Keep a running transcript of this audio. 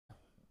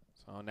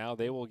Oh, now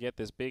they will get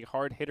this big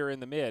hard hitter in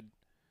the mid.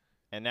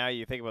 And now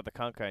you think about the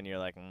Kunkka and you're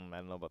like, I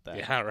don't know about that.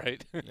 Yeah,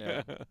 right.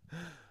 Yeah.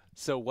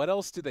 So what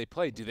else do they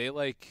play? Do they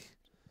like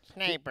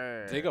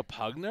Sniper? Do they go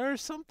Pugna or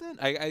something?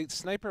 I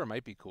Sniper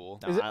might be cool.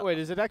 No, Is it, wait,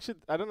 is it actually?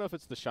 I don't know if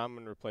it's the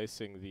Shaman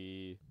replacing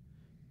the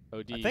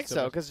OD. I think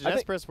so, because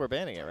Jinesbrus were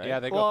banning it, right? Yeah,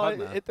 they go well,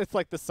 Pugna. it's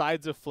like the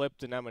sides have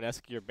flipped, and now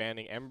Mineski are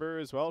banning Ember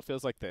as well. It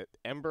feels like the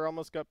Ember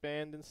almost got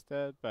banned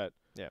instead, but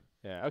yeah.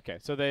 Okay,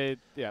 so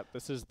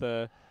this is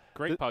the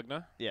Great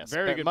Pugna. Yes,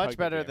 very good. Much Pugna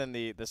better game.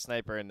 than the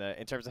Sniper in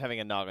terms of having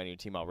a Nog on your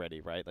team already,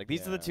 right? Like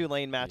these are the Yeah. two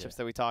lane matchups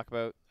that we talk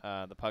about,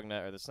 the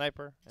Pugna or the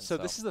Sniper. And So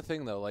this is the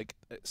thing though, like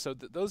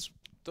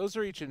those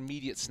are each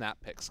immediate snap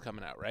picks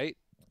coming out, right?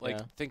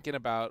 Like thinking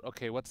about,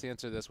 okay, what's the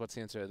answer to this? What's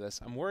the answer to this?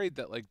 I'm worried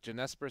that like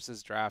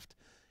Jinesbrus' draft,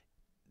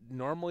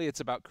 normally it's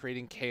about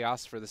creating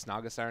chaos for this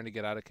Naga Siren to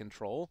get out of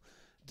control.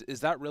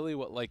 Is that really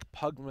what like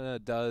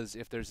Pugna does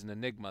if there's an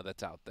Enigma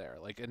that's out there?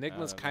 Like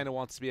Enigma's kind of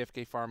wants to be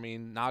FK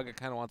farming, Naga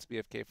kind of wants to be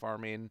FK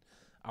farming.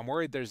 I'm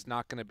worried there's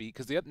not going to be,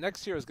 because the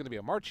next hero is going to be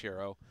a March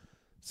hero.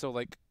 So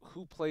like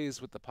who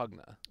plays with the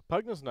Pugna?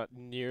 Pugna's not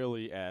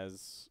nearly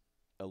as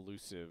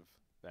elusive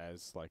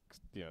as like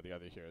the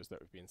other heroes that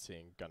we've been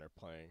seeing Gunnar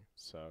playing.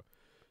 So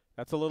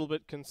that's a little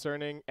bit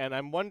concerning, and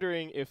I'm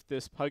wondering if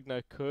this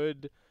Pugna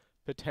could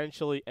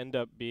potentially end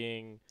up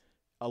being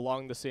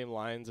along the same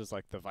lines as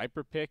like the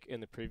Viper pick in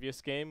the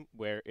previous game,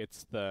 where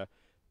it's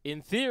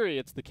in theory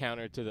it's the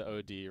counter to the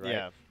OD, right?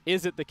 Yeah.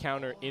 Is it the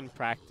counter in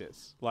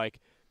practice? Like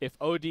if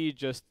OD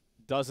just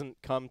doesn't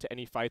come to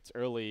any fights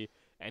early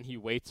and he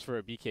waits for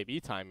a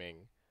BKB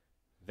timing,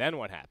 then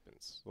what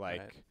happens?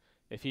 Like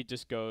if he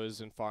just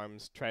goes and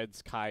farms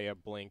Treads, Kaya,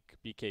 Blink,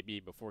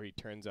 BKB before he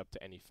turns up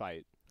to any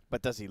fight.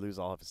 But does he lose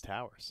all of his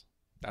towers?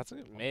 That's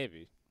it.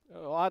 Maybe.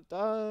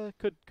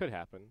 Could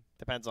happen.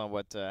 Depends on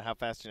what how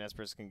fast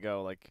Jinesbrus can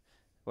go. Like,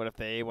 what if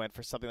they went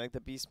for something like the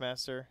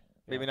Beastmaster?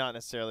 Maybe not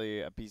necessarily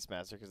a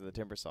Beastmaster because of the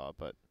Timber Saw,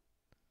 but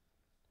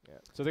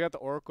So they got the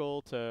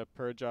Oracle to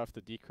purge off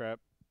the Decrep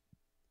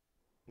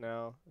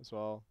now as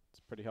well. It's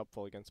pretty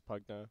helpful against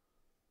Pugna.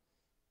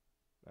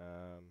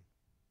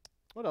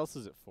 What else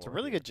is it for? it's a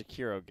really good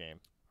Jakiro game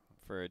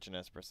for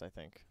Jinesbrus, I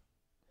think.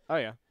 Oh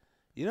yeah.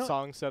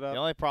 Song The setup.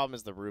 only problem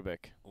is the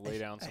Rubik. Lay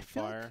down some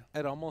feel like fire.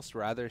 I'd almost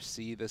rather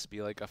see this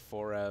be like a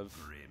forev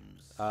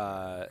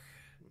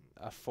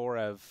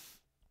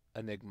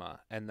Enigma,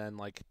 and then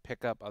like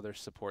pick up other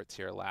supports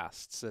here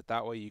last, so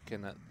that way you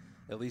can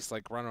at least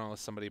like run on with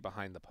somebody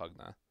behind the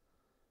Pugna.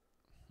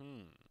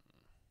 The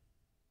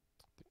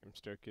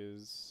Grimstroke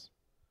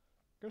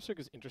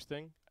is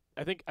interesting.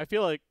 I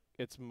feel like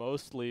it's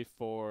mostly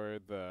for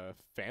the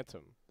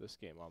Phantom this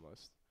game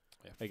almost.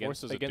 Yeah,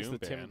 Against the Doom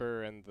ban.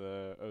 Timber and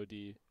the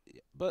OD.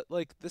 But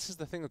like this is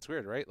the thing that's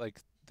weird, right? Like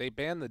they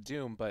banned the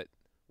Doom, but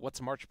what's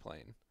March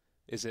playing?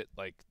 Is it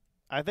like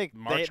I think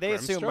March they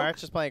assume Grimstroke?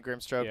 March is playing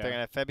Grimstroke. Yeah. They're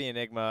going to have Febby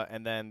Enigma,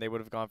 and then they would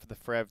have gone for the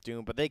Forev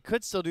Doom. But they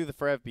could still do the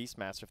Forev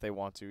Beastmaster if they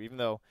want to, even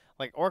though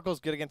like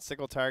Oracle's good against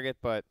single target,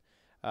 but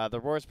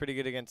the Roar's pretty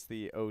good against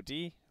the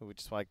OD, who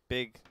just like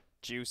big,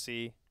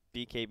 juicy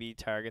BKB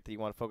target that you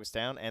want to focus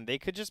down. And they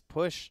could just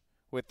push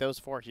with those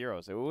 4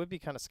 heroes. It would be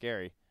kind of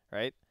scary,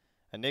 right?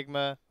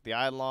 Enigma, the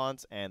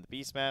Eidolons, and the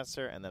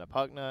Beastmaster, and then a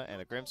Pugna and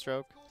a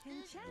Grimstroke.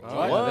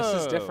 Oh, yeah, this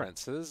is Whoa. different.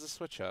 So this is a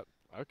switch up.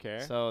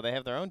 Okay. So they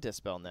have their own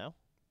Dispel now.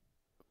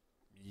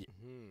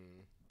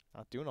 Hmm.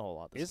 Not doing a whole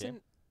lot this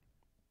game.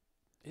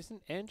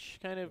 Isn't Ench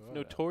kind of Oh,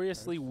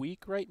 notoriously Ench.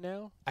 weak right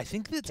now? I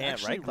think that's Can't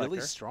actually right-click really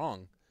her.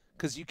 strong,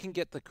 because you can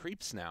get the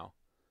creeps now,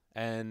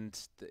 and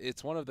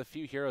it's one of the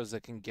few heroes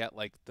that can get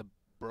like the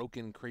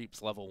broken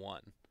creeps level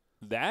 1.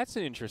 That's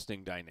an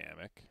interesting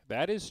dynamic.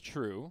 That is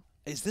true.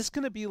 Is this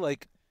going to be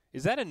like?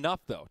 Is that enough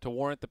though to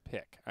warrant the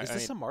pick? Is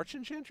this a March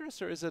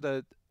Enchantress, or is it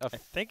a I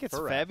think it's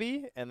Forev?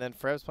 Febby, and then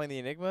Forev's playing the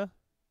Enigma.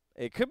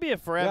 It could be a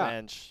Forev Yeah.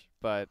 Ench,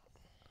 but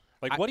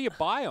like what do you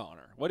buy on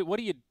her? What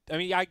do you? I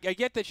mean, I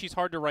get that she's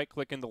hard to right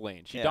click in the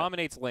lane. She Yeah.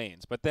 dominates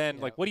lanes, but then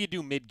Yeah. like what do you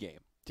do mid game?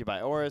 do you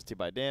buy auras? Do you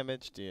buy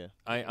damage? Do you?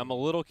 I'm a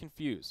little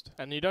confused.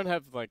 And you don't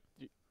have like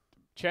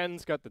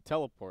Chen's got the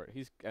teleport.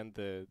 And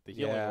the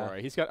healing Yeah.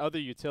 aura. He's got other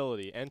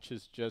utility. Ench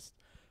is just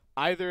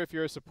either if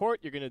you're a support,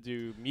 you're gonna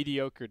do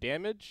mediocre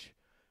damage,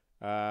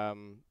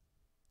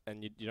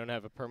 and you don't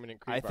have a permanent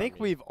creep. I think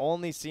army. we've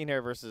only seen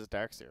her versus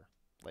Darkseer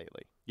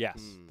lately. Yes,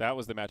 Hmm. that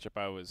was the matchup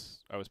I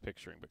was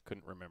picturing, but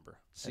couldn't remember.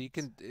 So you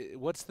can.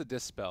 What's the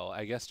dispel?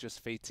 I guess just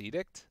Fate's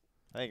Edict.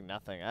 I think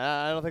nothing.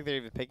 I don't think they're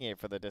even picking it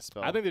for the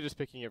Dispel. I think they're just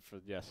picking it for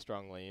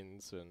strong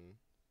lanes and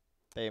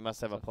they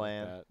must have a stuff like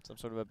plan, that. some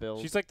sort of a build.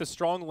 She's like the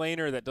strong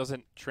laner that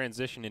doesn't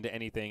transition into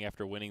anything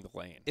after winning the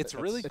lane. It's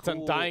really it's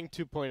cool Undying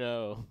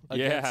 2.0.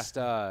 against.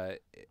 I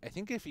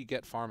think if you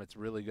get farm, it's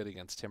really good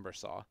against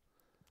Timbersaw.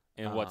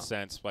 In what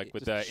sense? Like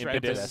with just the shreds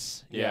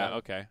impetus? it. Yeah. Yeah.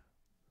 Okay.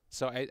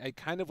 So I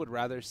kind of would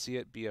rather see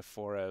it be a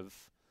Forev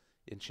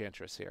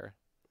Enchantress here.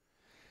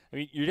 I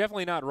mean, you're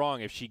definitely not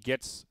wrong if she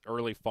gets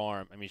early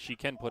farm. I mean, she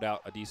can put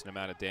out a decent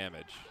amount of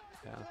damage.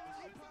 Yeah.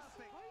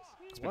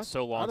 It's been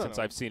so long since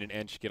I've seen an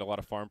Ench get a lot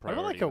of farm I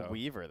priority. don't like a though.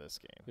 Weaver this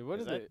game. What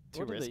Is do they that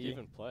too risky?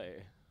 even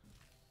play?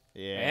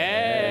 Yeah.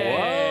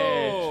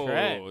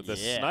 with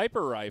the Yeah.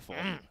 sniper rifle.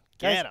 Get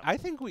Guys, 'em. I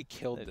think we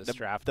killed this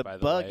draft, the by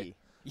the buggy. way.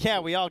 Yeah,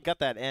 we all got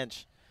that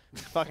inch.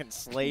 Fucking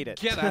slayed it.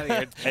 Get out of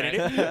here,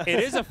 And it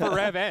is a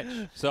Forev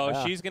edge, so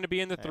Yeah. she's going to be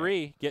in the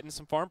 3, getting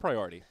some farm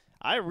priority.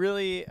 I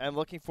really am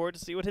looking forward to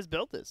see what his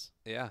build is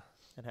Yeah.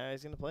 and how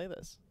he's going to play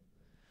this.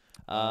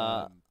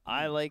 Um,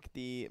 I like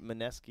the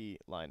Mineski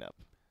lineup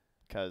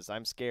because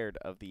I'm scared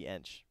of the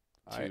inch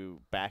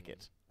to back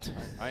it.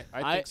 I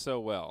think so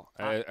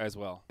as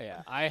well.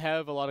 Yeah, I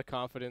have a lot of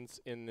confidence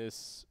in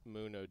this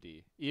Moon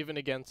OD, even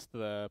against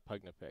the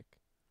Pugna pick.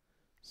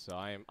 So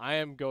I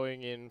am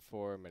going in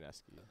for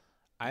Mineski.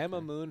 I am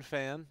a Moon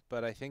fan,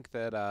 but I think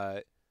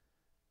that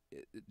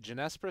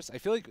Jinesbrus, I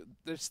feel like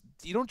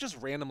you don't just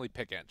randomly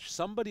pick Ench.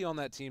 Somebody on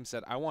that team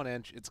said, I want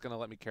Ench. It's going to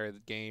let me carry the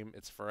game.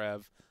 It's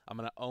Forev. I'm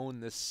going to own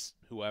this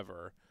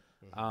whoever.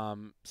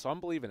 So I'm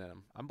believing in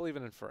him. I'm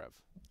believing in Forev.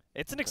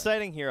 It's an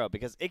exciting hero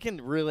because it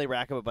can really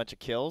rack up a bunch of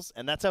kills,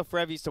 and that's how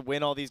Forev used to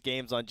win all these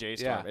games on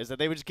J-Storm, is that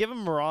they would just give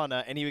him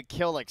Mirana, and he would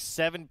kill like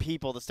 7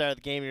 people at the start of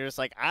the game, and you're just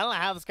like, I don't know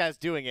how this guy's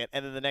doing it,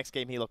 and then the next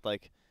game he looked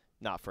like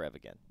not Forev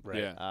again.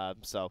 Right.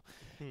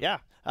 Yeah.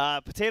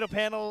 Potato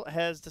Panel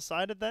has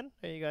decided then?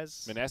 Are you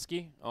guys...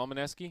 Mineski? All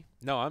Mineski?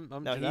 No, I'm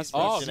No, he's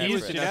Jinesbrus. Jinesbrus.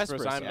 he's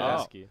Jinesbrus. I'm Oh.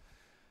 Mineski.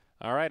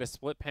 All right, a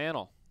split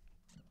panel.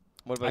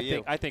 What about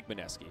you? I think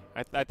Mineski.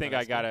 I think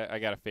I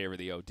gotta favor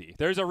the OD.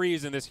 There's a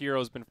reason this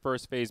hero's been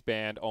first phase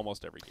banned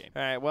almost every game.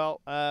 All right,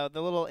 well,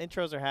 the little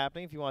intros are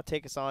happening. If you want to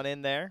take us on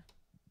in there,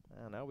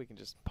 I don't know, we can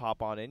just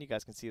pop on in. You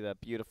guys can see the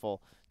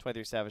beautiful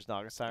 23 Savage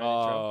Naga Siren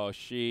intro. Oh,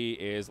 she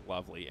is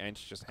lovely. And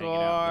she's just hanging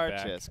out in the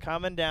back. Gorgeous.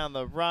 Coming down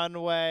the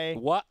runway.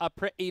 What a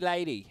pretty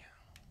lady.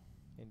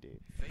 Indeed.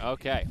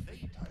 Okay.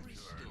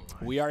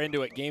 We are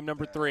into it. Game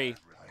number 3.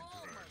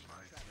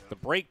 The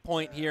break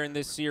point here in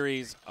this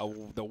series.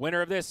 The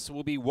winner of this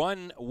will be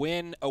 1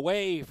 win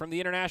away from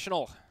the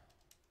International.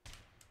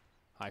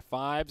 High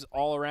fives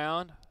all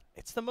around.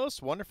 It's the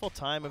most wonderful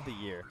time of the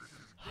year.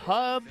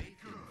 Hub,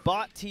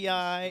 Bot TI,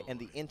 and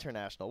the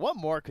International. What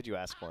more could you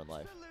ask for in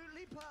life?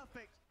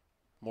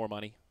 More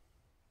money.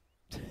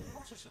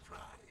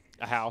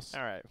 A house.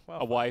 All right.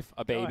 Well, A wife.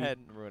 A go baby. ahead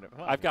and ruin it.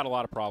 Well, I've got a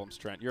lot of problems,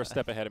 Trent. You're a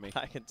step ahead of me.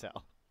 I can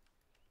tell.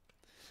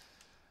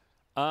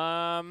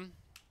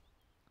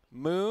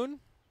 Moon.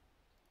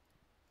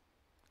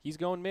 He's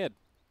going mid.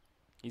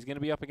 He's going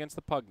to be up against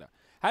the Pugna.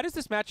 How does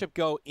this matchup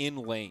go in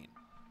lane?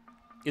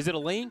 Is it a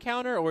lane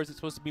counter, or is it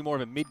supposed to be more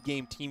of a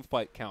mid-game team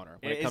fight counter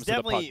when it comes to the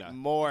definitely Pugna?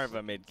 more of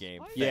a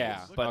mid-game. Yeah,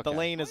 phase, but the okay.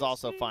 lane is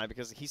also fine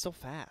because he's so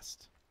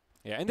fast.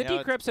 Yeah, and the You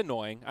know, decrypt's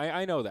annoying.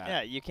 I know that.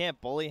 Yeah, you can't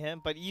bully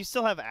him, but you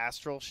still have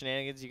astral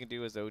shenanigans you can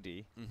do as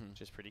OD, Mhm.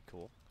 which is pretty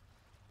cool.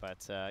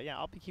 But yeah,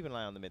 I'll be keeping an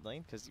eye on the mid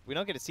lane because we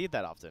don't get to see it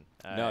that often.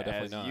 No,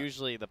 definitely as not.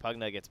 Usually the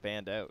Pugna gets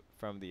banned out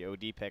from the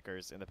OD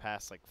pickers in the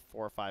past like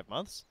 4 or 5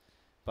 months.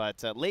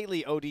 But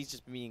lately, OD's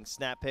just being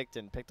snap picked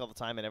and picked all the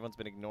time, and everyone's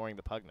been ignoring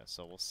the Pugna.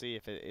 So we'll see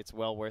if it's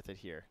well worth it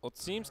here. Well, it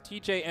seems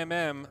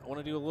TJMM want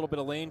to do a little bit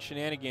of lane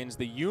shenanigans.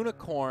 The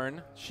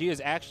unicorn, she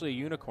is actually a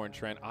unicorn,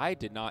 Trent. I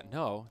did not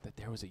know that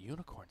there was a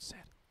unicorn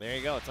set. There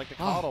you go. It's like the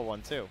Coddle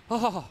one, too.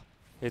 Oh,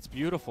 it's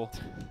beautiful.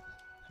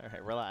 All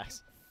right,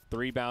 relax.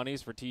 3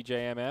 bounties for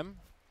TJMM.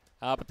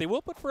 But they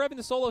will put Forev in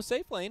the solo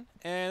safe lane,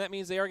 and that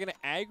means they are going to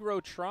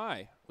aggro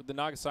try with the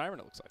Naga Siren,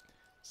 it looks like.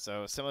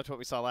 So similar to what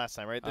we saw last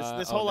time, right? This Oh,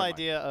 whole never mind.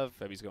 idea of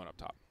Febi's going up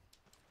top.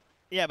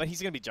 yeah, but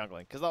he's gonna be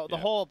jungling because the Yeah.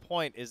 whole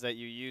point is that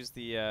you use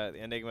the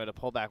Enigma to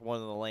pull back one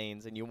of the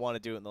lanes, and you want to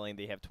do it in the lane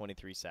they have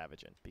 23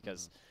 Savage in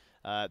because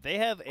they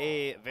have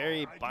a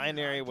very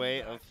binary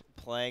way of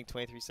playing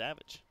 23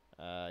 Savage.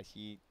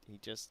 He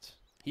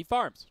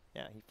farms,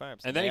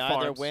 farms, And then they he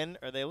either farms. win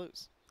or they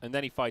lose. and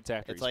then he fights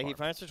after It's he's like he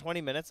farmed. farms for 20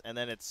 minutes, and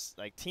then it's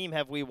like, team,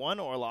 have we won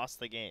or lost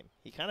the game?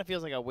 He kind of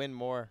feels like a win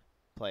more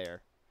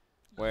player.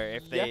 Where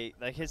if they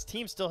like his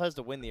team still has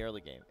to win the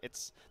early game.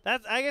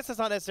 I guess that's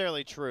not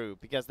necessarily true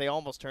because they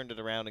almost turned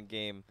it around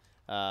in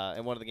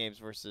one of the games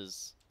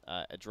versus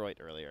Adroit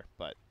earlier.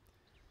 But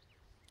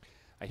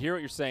I hear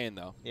what you're saying,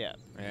 though. yeah,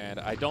 And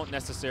I don't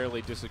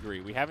necessarily disagree.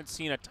 We haven't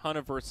seen a ton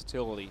of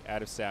versatility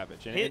out of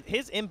Savage. And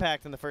his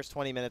impact in the first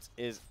 20 minutes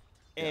is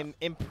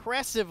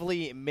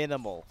impressively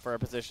minimal for a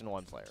position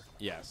 1 player.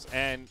 yes,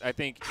 and I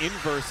think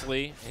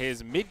inversely,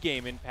 his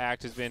mid-game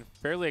impact has been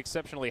fairly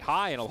exceptionally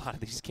high in a lot of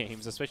these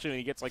games, especially when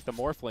he gets like the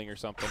Morphling or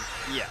something.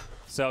 Yeah.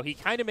 So he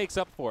kind of makes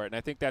up for it, and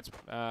I think that's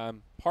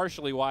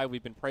partially why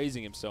we've been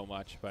praising him so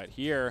much. But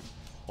here,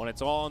 when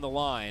it's all on the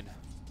line,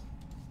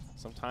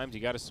 sometimes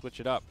you got to switch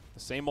it up. The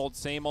same old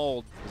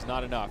is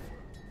not enough.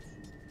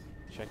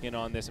 Check in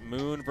on this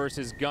Moon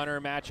versus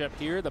Gunner matchup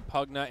here, the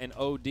Pugna and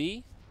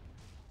OD.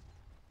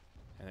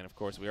 And then, of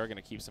course, we are going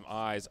to keep some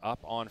eyes up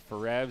on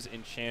Forev's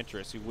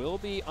Enchantress, who will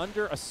be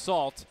under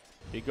assault.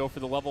 They go for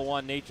the level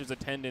 1 Nature's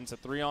Attendance, a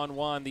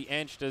 3-on-1. The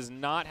Ench does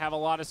not have a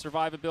lot of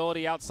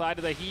survivability outside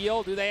of the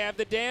heal. Do they have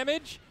the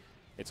damage?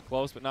 It's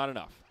close, but not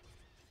enough.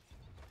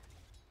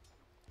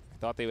 I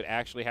thought they would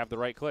actually have the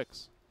right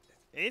clicks.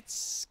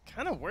 It's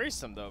kind of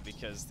worrisome, though,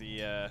 because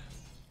the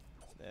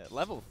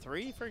level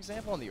 3, for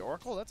example, on the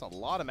Oracle, that's a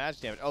lot of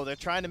magic damage. Oh, they're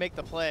trying to make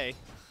the play.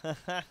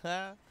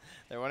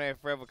 They're wondering if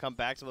Fred will come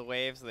back to the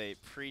wave, so they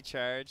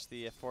pre-charge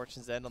the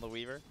Fortune's End on the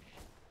Weaver.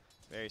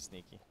 Very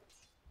sneaky.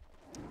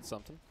 That's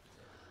something.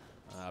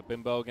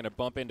 Bimbo going to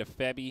bump into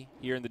Febby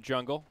here in the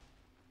jungle.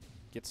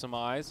 Get some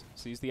eyes.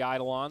 Sees the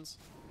Eidolons.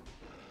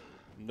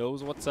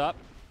 Knows what's up.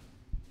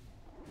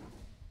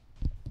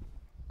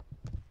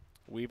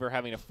 Weaver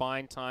having a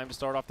fine time to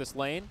start off this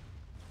lane.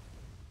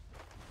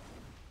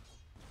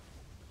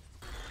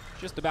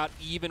 Just about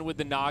even with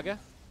the Naga.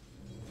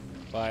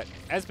 But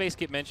as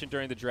Basskip mentioned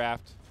during the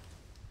draft,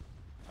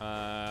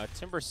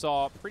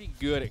 Timbersaw pretty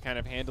good at kind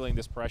of handling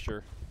this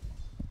pressure,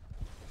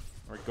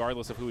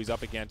 regardless of who he's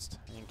up against.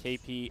 And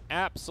KP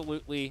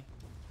absolutely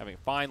having a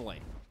fine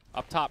lane.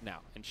 Up top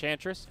now.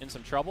 Enchantress in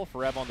some trouble.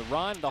 Forev on the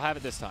run. They'll have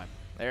it this time.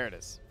 There it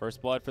is.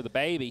 First blood for the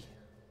baby.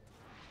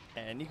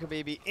 And Nico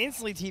Baby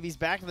instantly TV's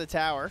back to the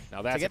tower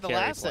Now that's to get a the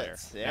carry last player.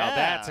 hits. Yeah. Now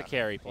that's a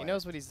carry player. He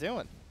knows what he's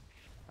doing.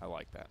 I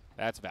like that.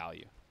 That's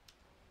value.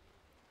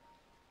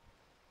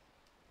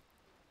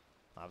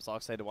 I was all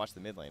excited to watch the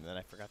mid lane, and then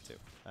I forgot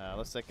to.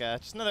 Looks like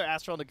just another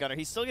Astral to Gunner.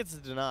 He still gets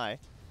to deny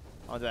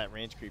onto that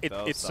range creep,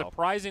 though. It's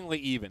surprisingly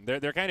even.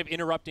 They're kind of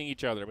interrupting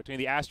each other between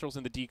the Astrals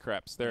and the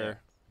Decreps. They're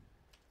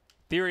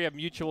theory of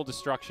mutual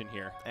destruction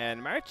here.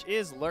 And March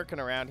is lurking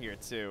around here,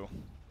 too.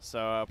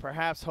 So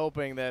perhaps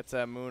hoping that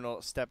Moon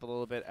will step a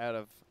little bit out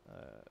of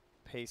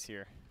pace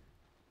here.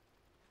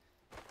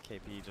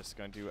 KP just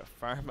going to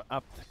farm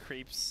up the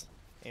creeps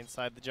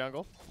inside the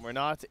jungle. We're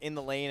not in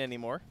the lane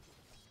anymore.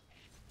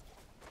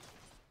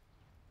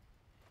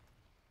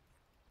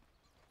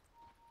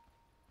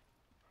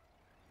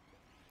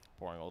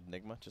 Boring old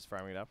Enigma, just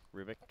farming it up.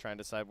 Rubik trying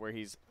to decide where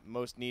he's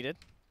most needed.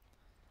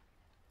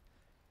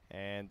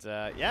 And,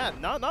 yeah,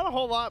 not a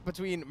whole lot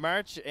between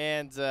March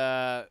and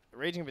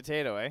Raging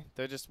Potato, eh?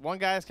 They're just, one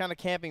guy's kind of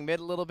camping mid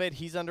a little bit.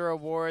 He's under a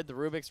ward. The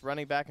Rubik's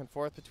running back and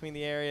forth between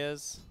the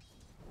areas.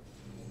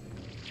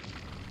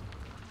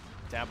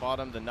 Down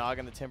bottom, the Nog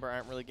and the Timber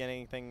aren't really getting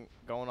anything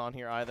going on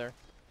here either.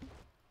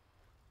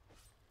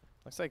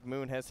 Looks like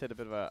Moon has hit a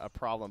bit of a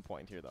problem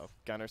point here, though.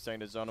 Gunner's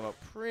starting to zone him out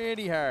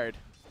pretty hard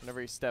whenever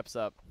he steps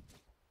up.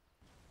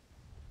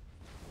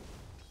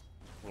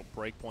 Little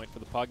break point for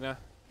the Pugna.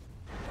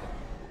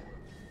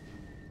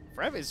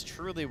 Frev is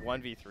truly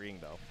 1v3ing,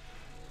 though.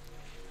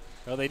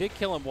 Well, they did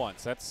kill him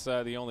once. That's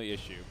the only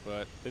issue.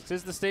 But this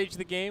is the stage of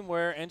the game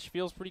where Ench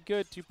feels pretty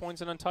good. 2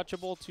 points in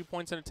Untouchable, 2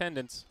 points in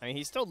Attendance. I mean,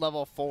 he's still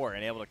level 4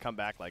 and able to come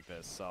back like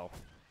this, so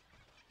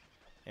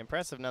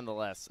impressive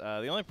nonetheless.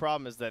 The only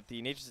problem is that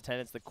the Nature's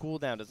Attendance, the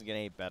cooldown doesn't get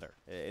any better.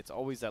 It's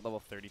always at level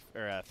 30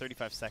 or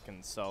 35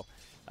 seconds. So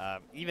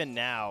even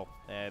now,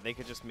 they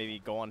could just maybe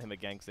go on him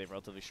again because they have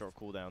relatively short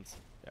cooldowns.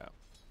 Yeah,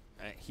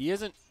 he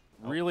isn't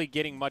really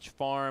getting much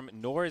farm,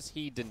 nor is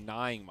he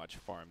denying much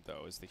farm,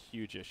 though, is the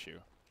huge issue.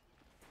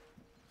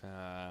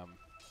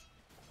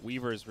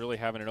 Weaver is really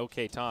having an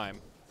okay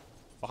time.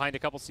 Behind a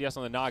couple CS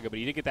on the Naga, but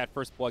he did get that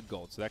first blood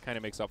gold, so that kind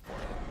of makes up for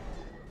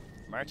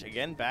it. March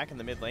again back in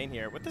the mid lane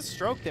here. With the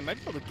stroke, they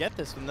might be able to get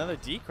this with another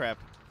decrep.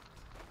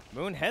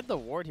 Moon had the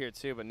ward here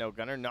too, but no,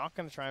 Gunner not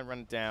going to try and run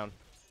it down.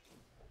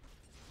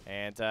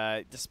 And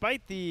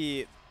despite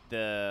the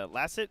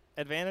last hit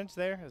advantage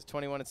there, it was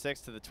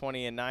 21-6 to the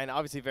 20-9.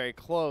 Obviously very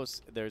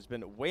close. There's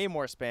been way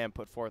more spam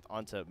put forth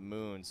onto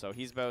Moon. So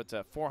he's about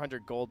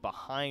 400 gold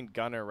behind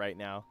Gunner right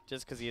now,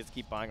 just because he has to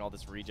keep buying all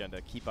this regen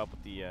to keep up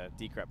with the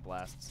decrep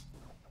blasts.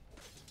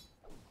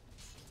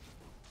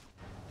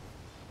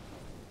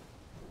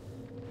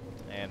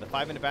 And the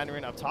 5-minute boundary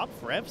rune up top.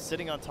 Frev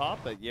sitting on top,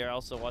 but you're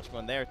also watching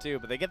one there too.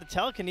 But they get the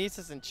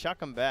telekinesis and chuck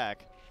him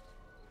back.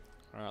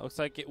 All right, looks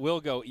like it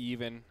will go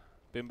even.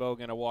 Bimbo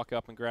going to walk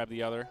up and grab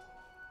the other.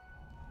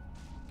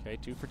 Okay,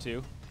 2 for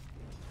 2.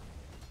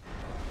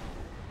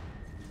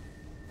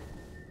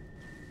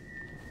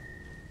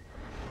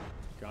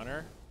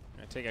 Gunner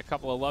going to take a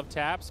couple of love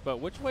taps, but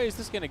which way is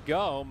this going to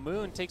go?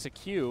 Moon takes a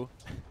Q.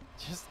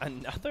 Just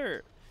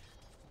another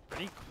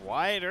pretty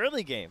quiet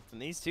early game from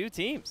these two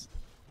teams.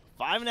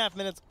 5.5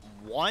 minutes,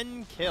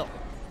 1 kill.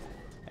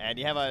 And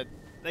you have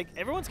like,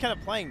 everyone's kind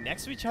of playing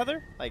next to each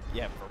other. Like,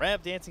 you have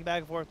Forev dancing back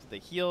and forth with the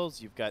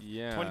heals. You've got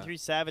 23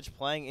 Savage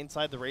playing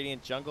inside the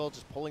Radiant jungle,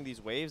 just pulling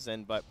these waves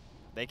in, but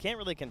they can't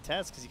really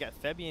contest because you got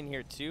Febby in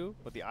here too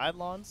with the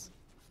Eidolons.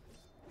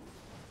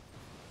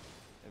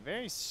 A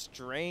very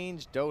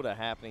strange Dota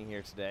happening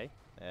here today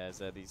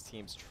as these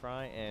teams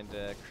try and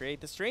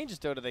create the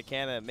strangest Dota they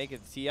can to make it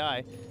to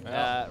TI.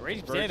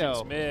 Raging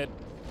Potato. Mid.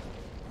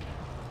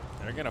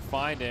 They're going to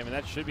find him, and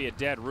that should be a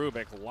dead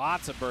Rubik.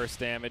 Lots of burst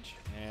damage,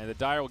 and the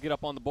Dire will get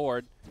up on the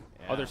board.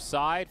 Yeah. Other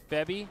side,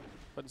 Febby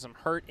putting some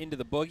hurt into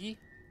the boogie.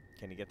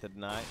 Can he get the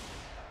deny?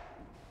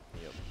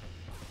 Yep.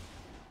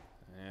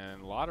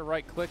 And a lot of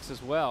right clicks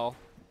as well.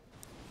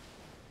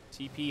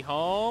 TP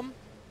home.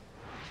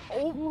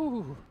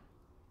 Oh!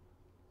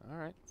 All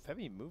right.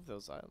 Febby moved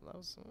those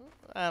items.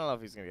 I don't know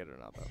if he's going to get it or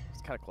not, though.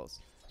 It's kind of close.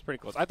 It's pretty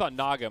close. I thought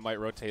Naga might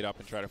rotate up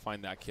and try to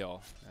find that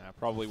kill.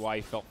 Probably why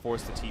he felt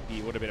forced to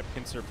TP. Would have been a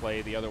pincer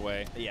play the other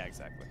way. Yeah,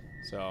 exactly.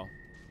 So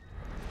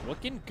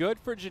Looking good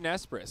for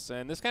Jinesbrus,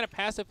 and this kind of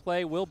passive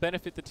play will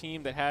benefit the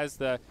team that has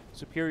the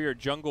superior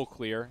jungle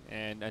clear,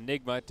 and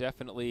Enigma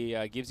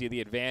definitely gives you the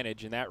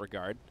advantage in that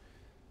regard.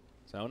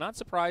 So not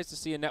surprised to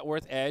see a net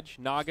worth edge.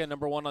 Naga,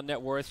 #1 on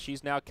net worth.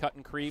 She's now cut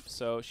and creep,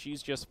 so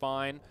she's just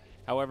fine.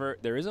 However,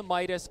 there is a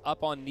Midas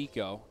up on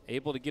Nico,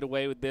 able to get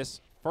away with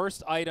this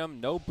first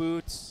item, no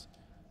boots,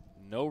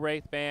 no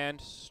Wraith Band,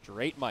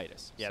 straight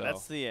Midas. Yeah, so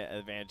that's the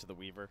advantage of the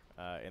Weaver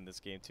in this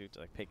game too, to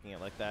like picking it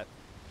like that.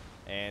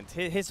 And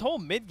his whole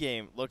mid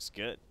game looks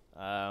good.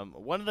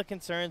 One of the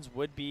concerns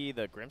would be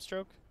the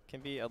Grimstroke. Can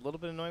be a little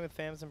bit annoying with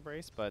Fam's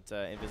Embrace, but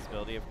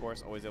invisibility, of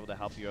course, always able to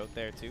help you out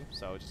there too.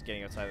 So just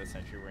getting outside of the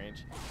sentry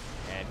range.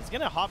 And he's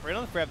going to hop right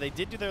on the Frev. They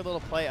did do their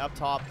little play up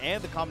top,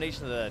 and the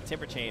combination of the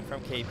Timber Chain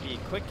from KP.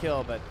 Quick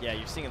kill, but yeah,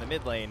 you're seeing in the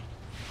mid lane.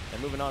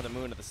 And moving on to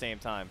Moon at the same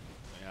time.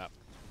 Yeah.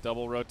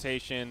 Double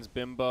rotations.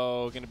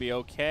 Bimbo going to be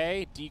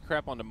okay.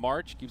 Decrep onto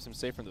March. Keeps him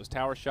safe from those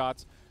tower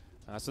shots.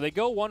 So they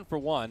go 1 for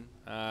 1.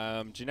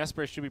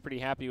 Jinesbrus should be pretty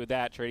happy with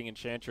that, trading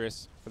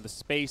Enchantress for the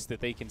space that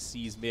they can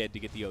seize mid to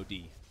get the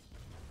OD.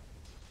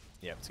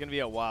 Yeah, it's going to be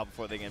a while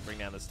before they can bring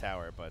down this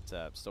tower,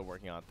 but still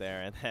working on it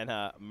there. And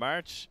then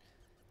March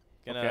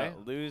going to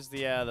lose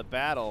the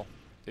battle.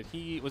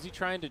 Was he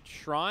trying to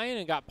shrine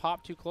and got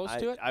popped too close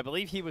to it? I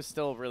believe he was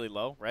still really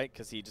low, right?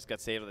 Because he just got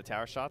saved with the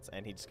tower shots,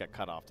 and he just got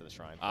cut off to the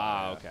shrine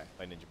okay.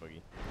 by Ninja Boogie.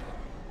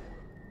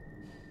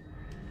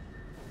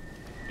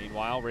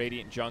 Meanwhile,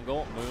 Radiant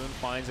Jungle. Moon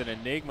finds an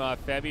Enigma.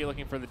 Febby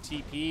looking for the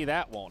TP.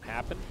 That won't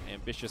happen.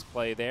 Ambitious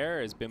play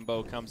there as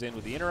Bimbo comes in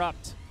with the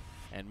interrupt.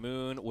 And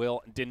Moon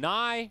will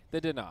deny the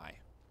deny,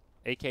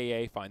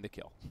 a.k.a. find the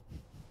kill.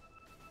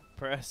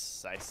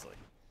 Precisely.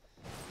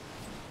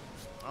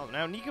 Oh,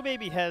 now Nico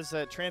Baby has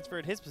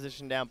transferred his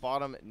position down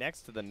bottom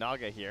next to the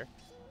Naga here.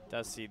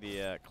 Does see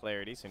the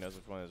clarity, so he knows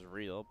which one is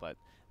real, but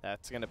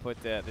that's going to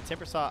put the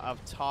Timber Saw up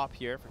top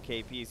here for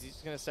KP. He's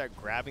just going to start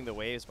grabbing the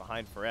waves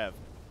behind Forev.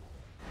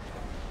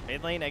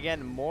 Mid lane,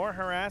 again, more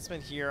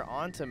harassment here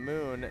onto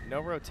Moon.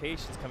 No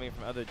rotations coming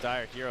from other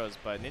dire heroes,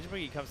 but Ninja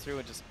Boogie comes through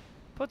and just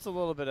puts a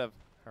little bit of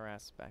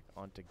harass back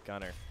onto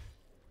Gunner.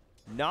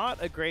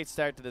 Not a great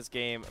start to this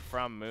game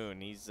from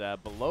Moon. He's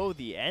below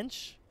the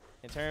Ench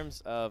in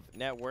terms of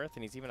net worth,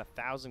 and he's even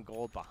 1,000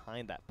 gold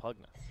behind that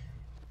Pugna.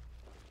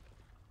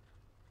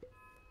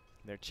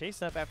 They're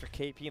chasing up after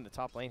KP in the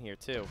top lane here,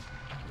 too.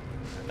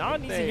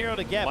 Not an easy hero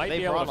to get, but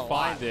they brought a lot.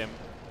 Might be able to find him.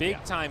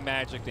 Big-time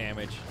magic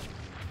damage.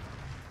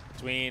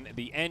 Between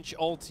the Ench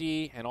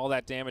ulti and all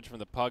that damage from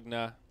the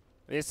Pugna,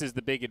 this is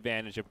the big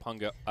advantage of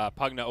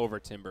Pugna over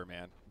Timber,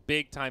 man.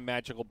 Big-time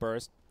magical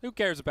burst. Who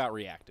cares about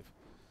reactive?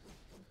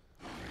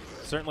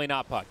 Certainly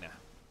not Pugna.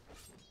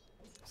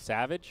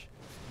 Savage.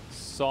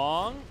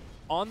 Song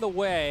on the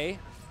way.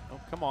 Oh,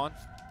 come on.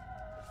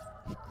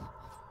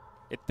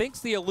 It thinks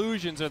the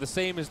illusions are the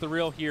same as the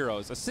real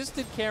heroes.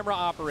 Assisted camera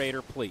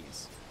operator,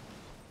 please.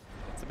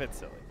 It's a bit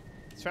silly.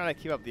 It's trying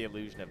to keep up the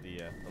illusion of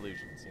the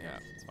illusions. You know? Yeah,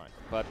 it's fine.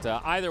 But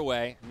either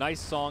way, nice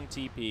Song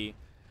TP.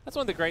 That's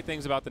one of the great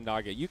things about the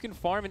Naga. You can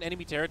farm in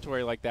enemy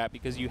territory like that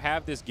because you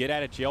have this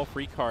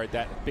get-out-of-jail-free card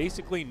that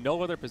basically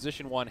no other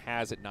position 1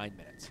 has at 9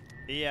 minutes.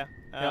 Yeah.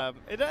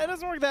 It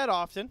doesn't work that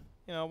often.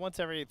 You know, once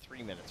every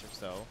 3 minutes or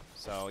so.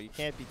 So you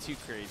can't be too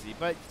crazy.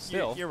 But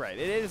still, you're right.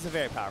 It is a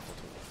very powerful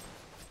tool.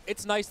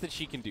 It's nice that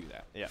she can do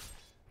that. Yeah.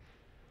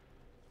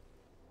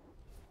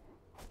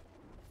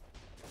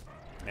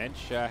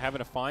 Ench having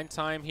a fine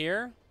time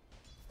here.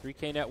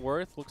 3K net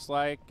worth. Looks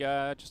like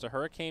just a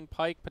Hurricane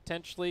Pike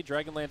potentially.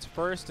 Dragonlance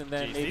first, and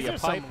then maybe a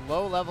pipe. Some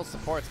low-level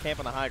supports camp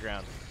on the high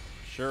ground.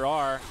 Sure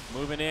are.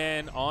 Moving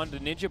in on to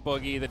Ninja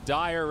Boogie. The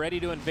Dire ready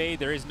to invade.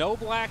 There is no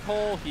black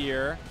hole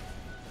here.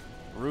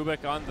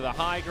 Rubik onto the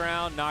high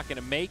ground. Not going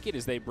to make it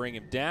as they bring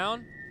him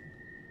down.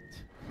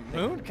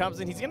 Moon comes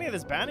in. He's going to get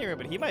this bounty ring,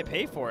 but he might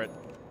pay for it.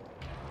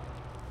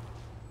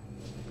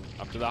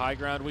 Up to the high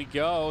ground we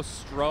go.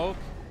 Stroke.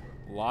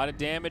 A lot of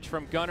damage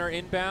from Gunner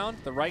inbound.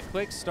 The right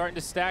click's starting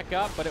to stack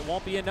up, but it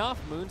won't be enough.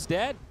 Moon's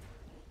dead.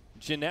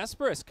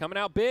 Jinesbrus coming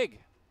out big.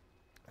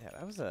 Yeah,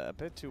 that was a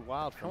bit too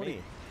wild for me. How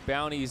many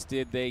bounties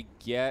did they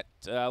get?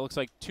 Looks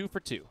like 2 for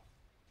 2.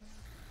 So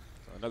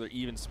another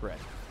even spread.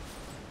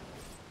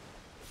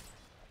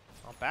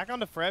 Well, back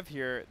onto Frev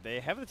here. They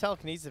have the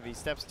telekinesis. If he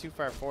steps too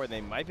far forward,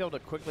 they might be able to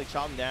quickly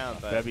chop him down.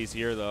 But Bebby's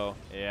here, though.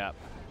 Yeah.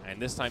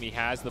 And this time he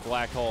has the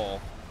black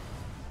hole.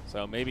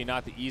 So maybe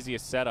not the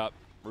easiest setup.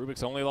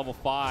 Rubik's only level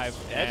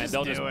 5, and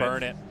they'll just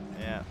burn it.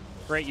 Yeah.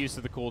 Great use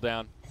of the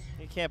cooldown.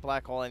 You can't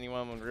black hole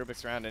anyone when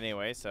Rubik's around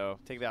anyway, so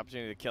take the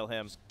opportunity to kill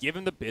him. Just give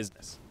him the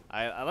business.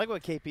 I like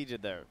what KP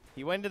did there.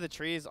 He went into the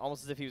trees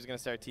almost as if he was going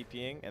to start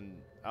TPing, and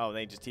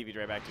they just TP'd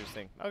right back to his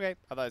thing. Okay,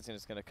 I thought he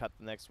was just going to cut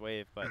the next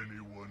wave, but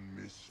anyone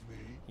miss me?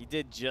 He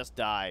did just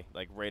die,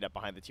 like right up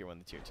behind the tier 1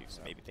 and the tier 2,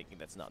 so maybe thinking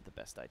that's not the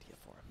best idea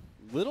for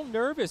him. Little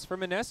nervous for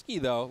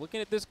Mineski, though. Looking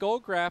at this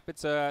gold graph,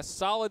 it's a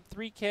solid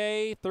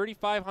 3K,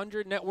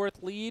 3,500 net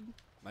worth lead.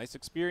 Nice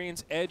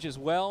experience edge as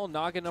well.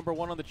 Naga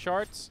 #1 on the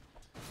charts.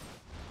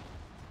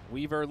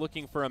 Weaver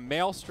looking for a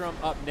Maelstrom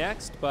up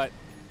next, but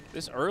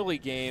this early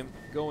game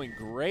going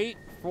great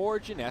for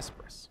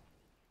Jinesbrus.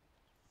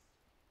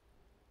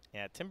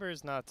 Yeah, Timber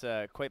is not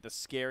quite the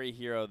scary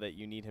hero that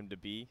you need him to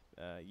be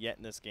yet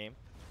in this game.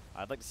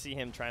 I'd like to see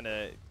him trying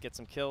to get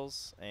some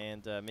kills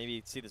and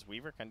maybe see this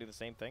Weaver kind of do the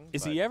same thing.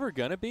 Is he ever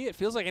going to be? It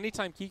feels like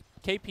anytime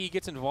KP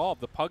gets involved,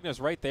 the Pugna's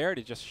right there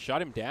to just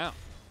shut him down.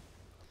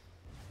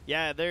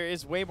 Yeah, there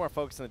is way more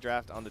focus in the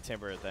draft on the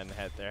Timber than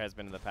there has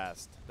been in the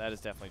past. That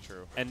is definitely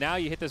true. And now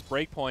you hit this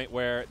break point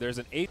where there's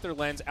an Aether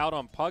Lens out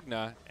on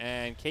Pugna,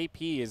 and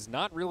KP is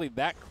not really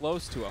that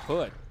close to a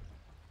hood.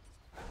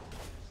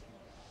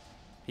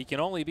 He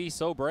can only be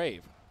so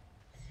brave.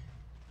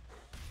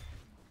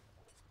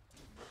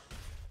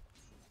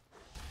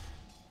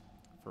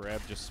 Fereb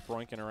just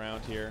sproinking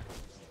around here.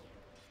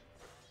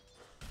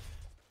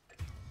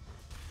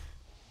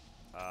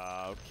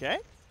 Okay.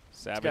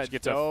 Savage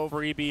gets a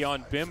freebie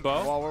on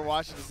Bimbo. While we're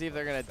watching to see if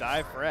they're going to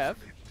dive Fereb.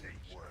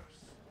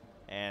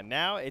 And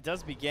now it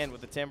does begin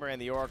with the Timber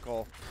and the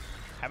Oracle.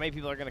 How many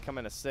people are going to come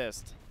and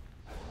assist?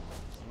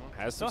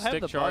 Has some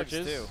stick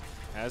charges. Too.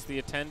 Has the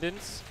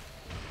attendants.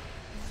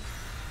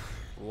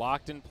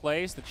 Locked in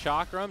place. The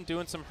Chakram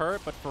doing some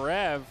hurt, but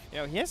Fereb, you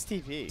know, he has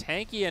TP.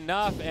 Tanky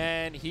enough,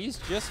 and he's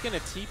just going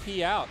to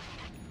TP out.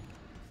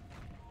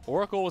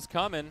 Oracle was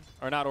coming,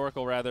 or not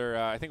Oracle, rather,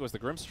 I think it was the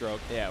Grimstroke.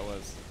 Yeah, it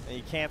was. And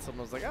he canceled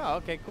and was like, oh,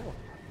 okay, cool.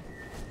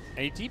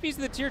 And he TPs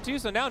to the tier 2,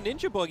 so now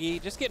Ninja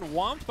Boogie just getting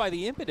whomped by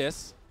the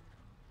Impetus.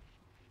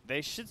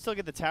 They should still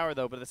get the tower,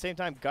 though, but at the same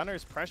time,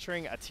 Gunner's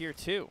pressuring a tier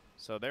 2,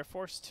 so they're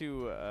forced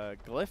to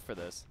glyph for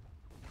this.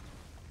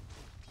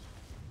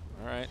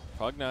 All right,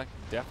 Pugna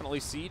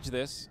definitely siege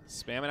this,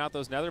 spamming out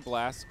those Nether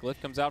Blasts.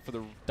 Glyph comes out for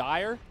the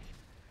Dire.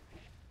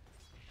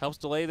 Helps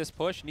delay this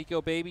push.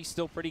 Nico Baby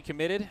still pretty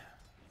committed.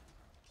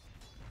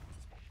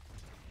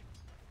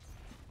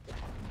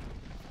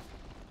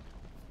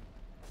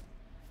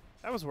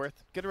 That was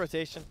worth. Good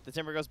rotation. The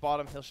Timber goes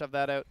bottom. He'll shove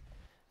that out.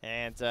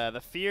 And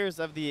the fears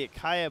of the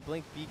Kaya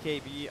Blink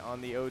BKB on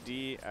the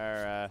OD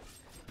are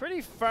pretty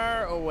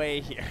far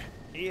away here.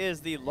 He is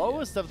the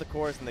lowest of the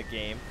cores in the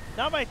game.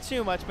 Not by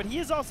too much, but he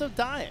is also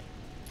dying.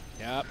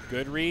 Yep,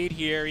 good read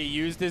here. He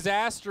used his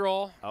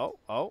Astral.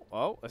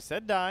 Oh, I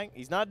said dying.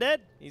 He's not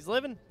dead. He's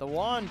living. The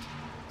wand.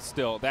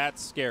 Still,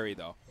 that's scary,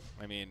 though.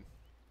 I mean,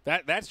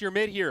 that's your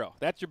mid-hero.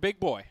 That's your big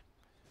boy.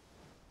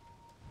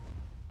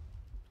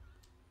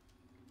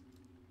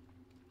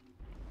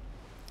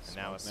 And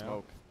now a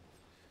smoke.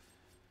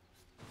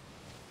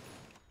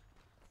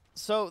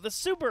 So the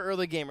super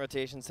early game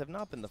rotations have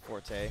not been the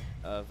forte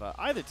of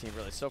either team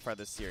really so far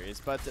this series,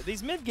 but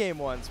these mid-game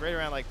ones, right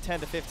around like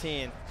 10 to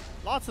 15,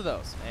 lots of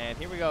those. And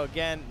here we go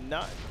again,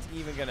 not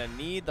even gonna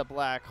need the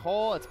black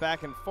hole. It's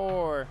back in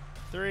 4,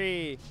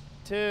 3,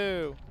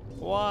 2,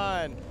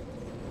 1.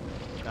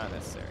 Not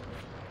necessary.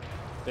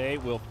 They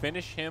will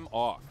finish him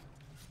off.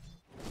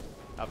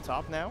 Up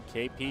top now.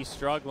 KP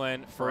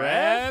struggling.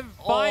 Fereb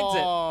finds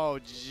it. Oh,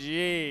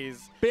 jeez.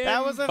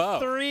 That was a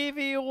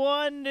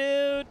 3v1,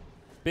 dude.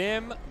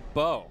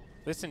 Bimbo.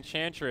 This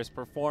Enchantress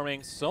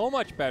performing so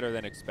much better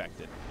than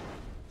expected.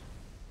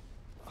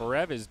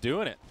 Fereb is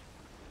doing it.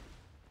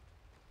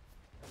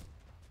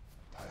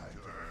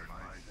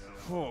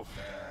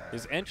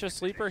 Is Encha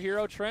sleeper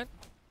hero, Trent?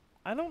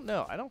 I don't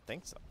know. I don't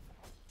think so.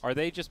 Are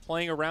they just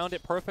playing around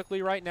it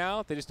perfectly right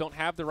now? They just don't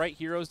have the right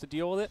heroes to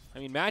deal with it? I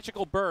mean,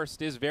 Magical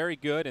Burst is very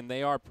good, and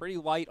they are pretty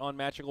light on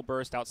Magical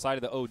Burst outside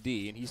of the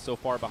OD, and he's so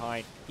far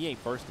behind, he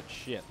ain't bursted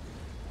shit.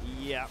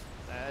 Yeah,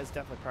 that is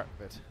definitely part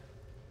of it.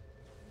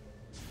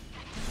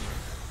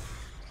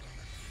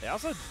 They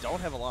also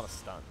don't have a lot of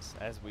stuns,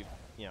 as we've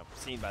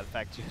seen by the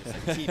fact you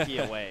just like,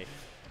 TP away.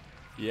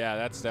 Yeah,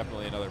 that's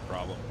definitely another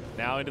problem.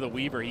 Now into the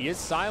Weaver. He is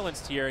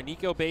silenced here.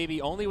 Nico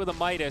Baby only with a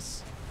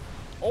Midas.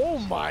 Oh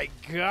my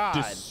god.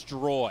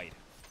 Destroyed.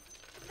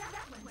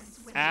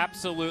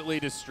 Absolutely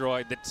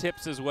destroyed. The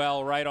tips as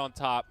well right on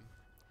top.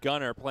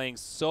 Gunner playing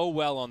so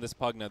well on this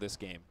Pugna this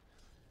game.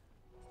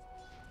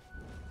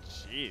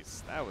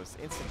 Jeez, that was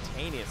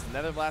instantaneous. The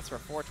Nether Blast for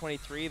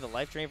 423, the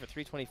Life Drain for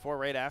 324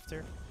 right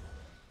after.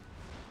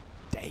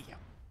 Damn.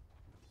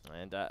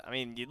 And, I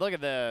mean, you look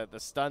at the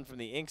stun from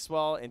the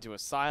Inkswell into a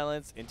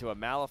Silence, into a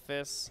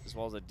Malefice, as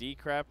well as a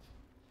Decrep.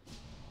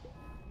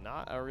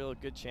 Not a real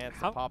good chance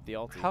to pop the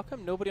ulti. How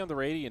come nobody on the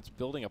Radiant's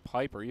building a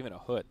pipe or even a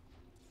hood?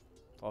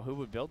 Well, who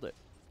would build it?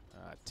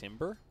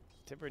 Timber?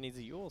 Timber needs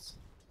a Yules.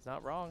 He's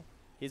not wrong.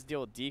 He's to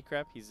deal with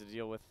Decrep. He's to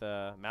deal with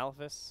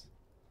Malefice.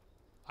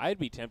 I'd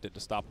be tempted to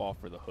stop off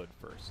for the hood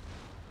first.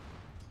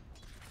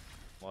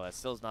 Well, that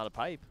still is not a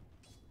pipe.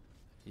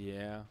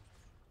 Yeah.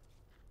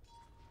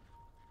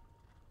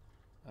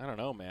 I don't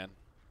know, man.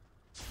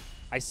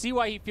 I see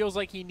why he feels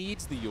like he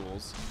needs the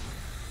Yules.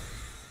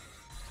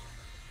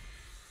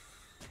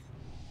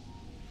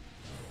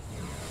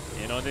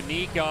 In onto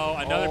Nico,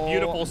 another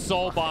beautiful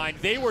soulbind.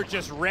 They were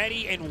just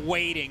ready and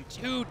waiting.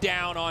 2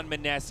 down on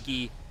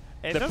Mineski.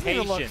 It doesn't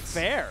even look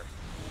fair.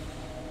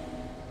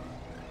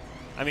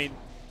 I mean,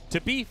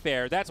 to be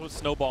fair, that's what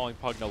snowballing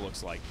Pugna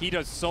looks like. He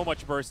does so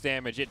much burst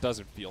damage, it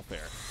doesn't feel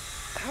fair.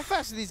 How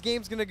fast are these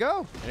games going to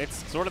go? And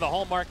it's sort of the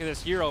hallmark of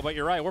this hero, but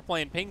you're right, we're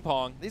playing ping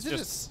pong. These are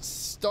just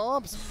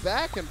stomps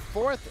back and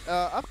forth.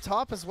 Up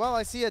top as well,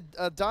 I see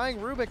a dying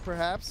Rubik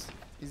perhaps.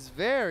 He's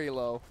very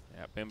low.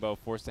 Yeah, Bimbo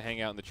forced to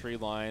hang out in the tree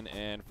line,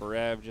 and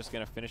Forev just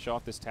going to finish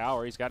off this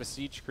tower. He's got a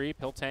siege creep.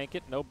 He'll tank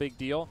it. No big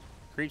deal.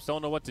 Creeps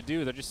don't know what to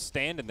do. They're just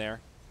standing there.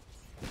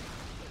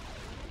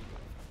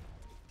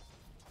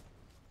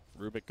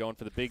 Rubik going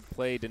for the big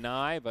play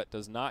deny, but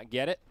does not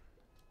get it.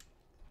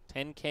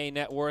 10K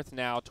net worth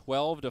now,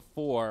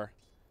 12-4.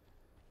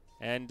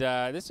 And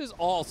this is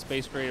all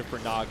space creative for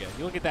Naga.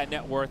 You look at that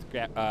net worth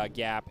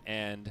gap,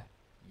 and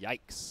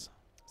yikes.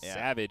 Yeah.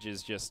 Savage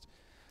is just...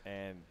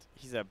 And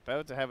he's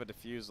about to have a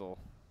defusal.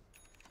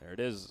 There it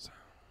is.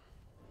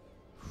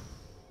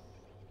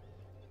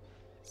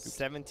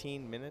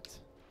 17 minutes.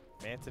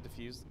 Manta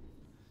defuse.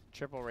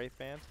 Triple Wraith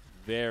Band.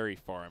 Very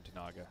far into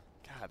Naga.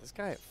 God, this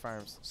guy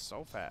farms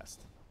so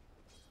fast.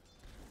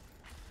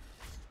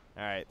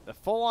 All right, the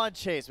full-on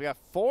chase. We got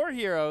 4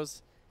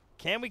 heroes.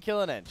 Can we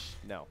kill an Ench?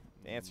 No.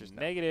 The answer's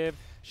no. Negative.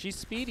 She's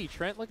speedy,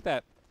 Trent. Look at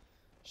that.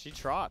 She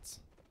trots.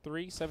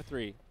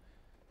 3-7-3.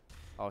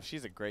 Oh,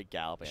 she's a great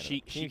gallop animal. She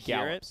Can you hear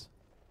gallops.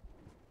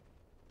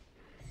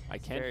 I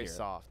It's can very hear it.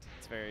 soft.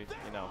 It's very,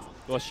 you know.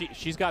 Well,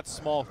 she's got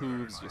small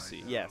hooves, you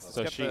see. Yes,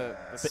 So it's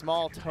got the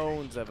small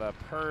tones of a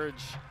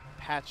Purge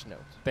patch note.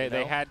 They you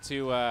know? had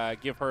to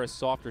give her a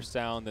softer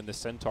sound than the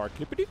Centaur.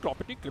 Clippity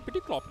cloppity,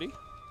 clippity cloppity.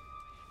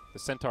 The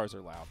Centaurs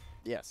are loud.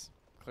 Yes,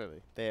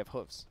 clearly. They have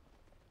hooves.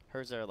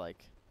 Hers are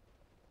like,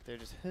 they're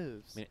just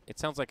hooves. I mean, it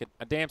sounds like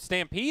a damn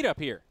stampede up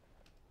here.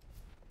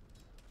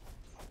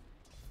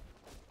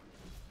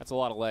 That's a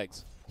lot of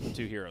legs from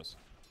 2 heroes.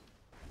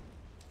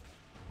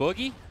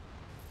 Boogie.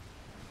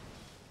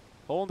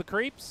 Pulling the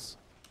creeps.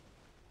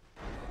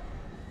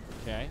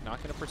 Okay,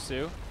 not going to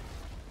pursue.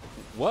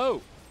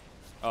 Whoa.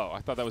 Oh, I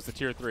thought that was the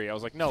tier 3. I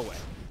was like, no way.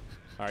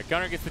 All right,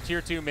 Gunner gets the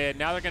tier 2 mid.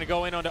 Now they're going to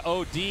go in onto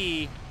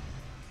OD.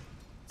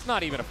 It's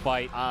not even a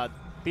fight.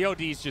 The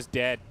OD's just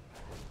dead.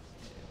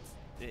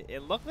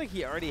 It looked like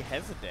he already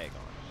has a dag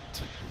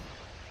on.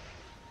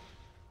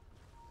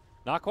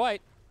 Not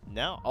quite.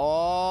 No.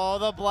 Oh,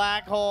 the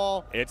black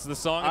hole. It's the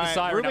song All of the right,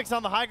 siren. Rubik's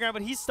on the high ground,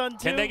 but he's stunned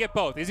too. Can they get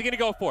both? Is he going to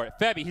go for it?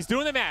 Febby, he's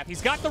doing the math.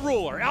 He's got the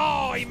ruler.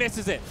 Oh, he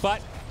misses it.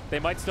 But they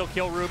might still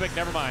kill Rubik.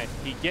 Never mind.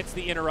 He gets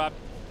the interrupt.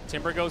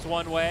 Timber goes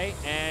one way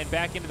and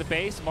back into the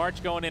base.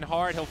 March going in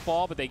hard. He'll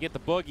fall, but they get the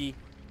boogie.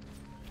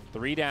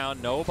 3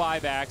 down. No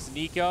buybacks.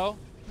 Nico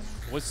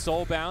was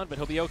soulbound, but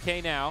he'll be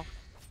okay now.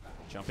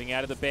 Jumping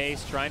out of the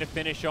base, trying to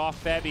finish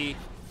off Febby.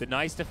 The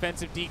nice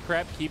defensive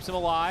decrep keeps him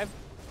alive.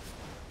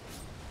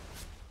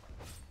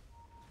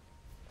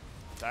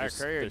 Dire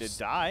Courier did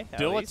die.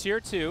 Still a tier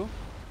 2.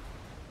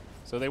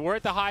 So they were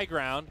at the high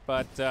ground,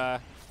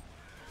 but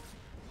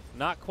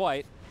not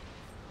quite.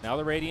 Now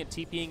the Radiant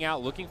TPing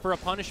out, looking for a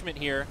punishment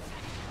here.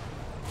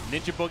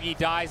 Ninja Boogie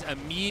dies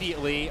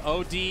immediately.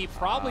 OD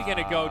probably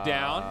going to go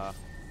down.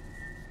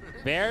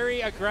 Very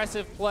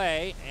aggressive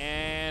play,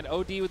 and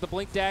OD with the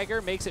Blink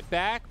Dagger makes it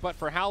back, but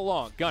for how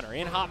long? Gunner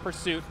in hot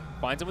pursuit,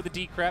 finds him with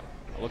the decrep,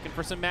 looking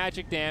for some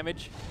magic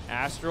damage.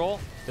 Astral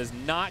does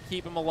not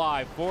keep him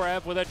alive.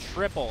 Forev with a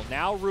triple.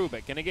 Now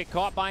Rubik going to get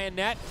caught by a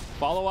net.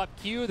 Follow-up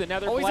Q, the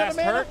Nether Blast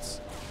hurts.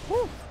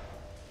 Woo.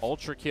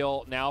 Ultra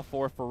kill now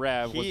for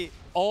Forev. Was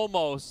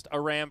almost a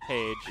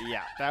rampage.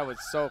 Yeah, that was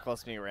so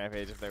close to being a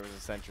rampage if there was a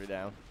sentry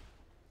down.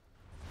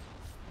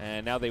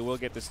 And now they will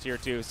get this tier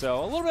 2.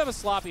 So a little bit of a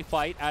sloppy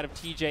fight out of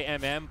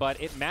TJMM, but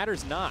it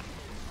matters not.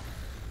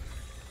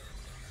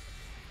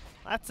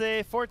 That's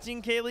a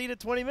 14K lead at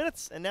 20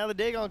 minutes, and now the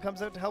Dagon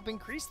comes out to help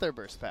increase their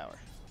burst power.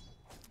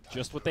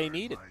 Just what they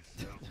needed.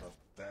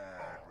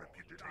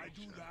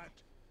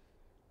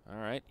 All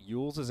right,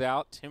 Yules is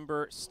out.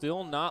 Timber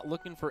still not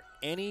looking for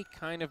any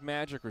kind of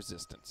magic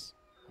resistance.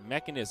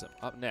 Mechanism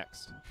up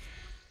next.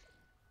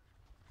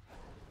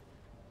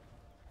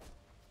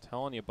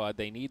 Telling you, bud,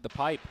 they need the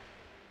pipe.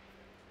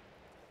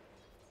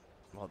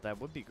 Well,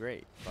 that would be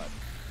great, but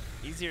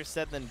easier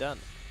said than done.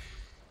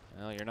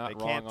 Well, you're not They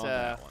wrong can't, on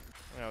that one.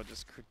 You know,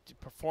 just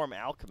perform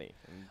alchemy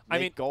and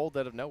make gold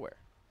out of nowhere.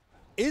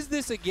 Is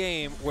this a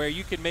game where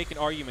you can make an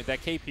argument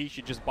that KP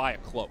should just buy a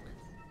cloak?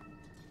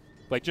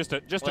 Like just a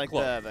cloak.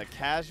 Like the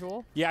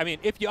casual? Yeah, I mean,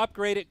 if you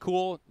upgrade it,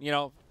 cool. You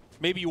know,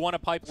 maybe you want a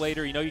pipe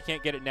later. You know you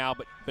can't get it now,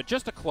 but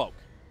just a cloak.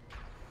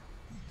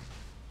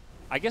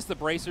 I guess the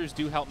bracers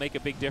do help make a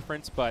big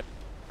difference, but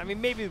I mean,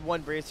 maybe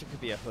one bracer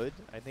could be a hood.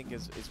 I think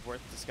is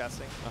worth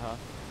discussing.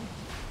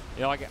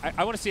 You know, like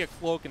I want to see a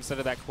cloak instead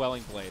of that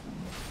quelling blade,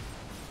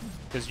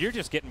 because you're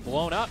just getting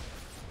blown up.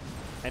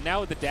 And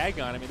now with the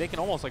Dagon, I mean, they can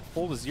almost like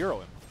full to zero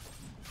him.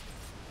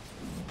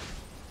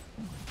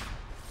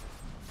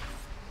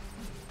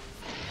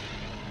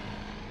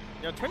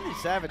 You know, Trinity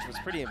Savage was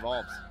pretty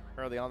involved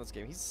early on this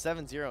game. He's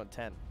 7-0 and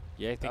 10.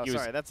 Yeah, I think he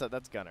sorry, that's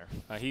Gunner.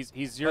 He's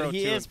 0-2. But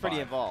he is pretty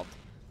 5. involved.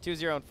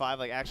 2-0 and 5,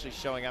 like actually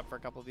showing up for a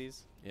couple of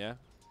these. Yeah.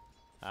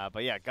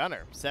 But yeah,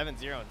 Gunner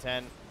 7-0 and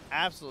 10.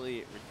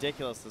 Absolutely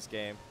ridiculous this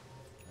game.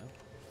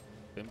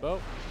 Bimbo,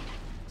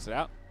 sit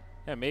out.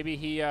 Yeah, maybe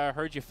he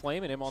heard you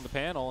flaming him on the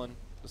panel and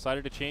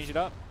decided to change it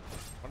up.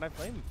 What did I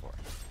play him for?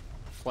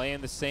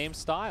 Playing the same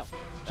style.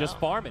 Just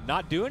farming,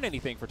 not doing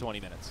anything for 20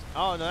 minutes.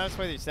 Oh, no, that's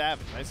why you're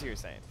Savage. I see what you're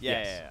saying. Yeah,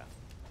 Yes. yeah.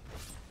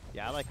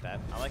 Yeah, I like that.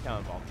 I like how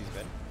involved he's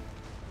been.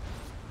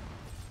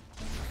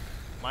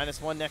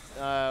 -1 next,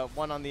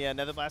 1 on the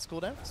Nether Blast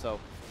cooldown. So,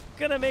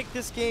 gonna make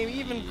this game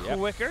even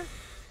quicker.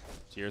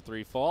 Tier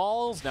 3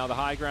 falls. Now the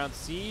high ground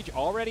siege.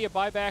 Already a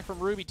buyback from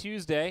Ruby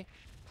Tuesday.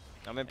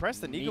 I'm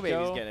impressed that Nico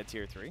Baby's getting a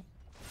tier 3.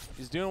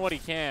 He's doing what he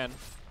can.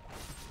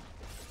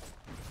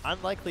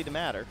 Unlikely to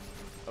matter.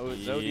 Oh,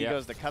 Zodi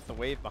goes to cut the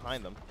wave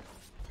behind them.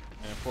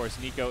 And of course,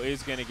 Nico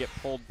is going to get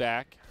pulled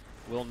back.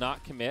 Will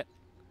not commit.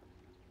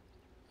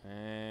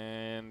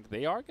 And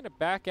they are going to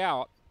back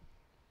out.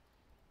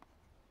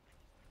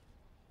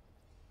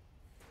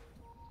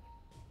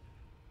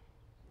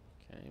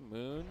 Okay,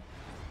 Moon.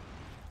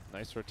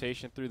 Nice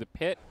rotation through the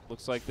pit.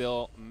 Looks like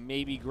they'll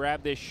maybe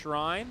grab this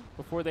shrine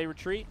before they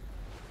retreat.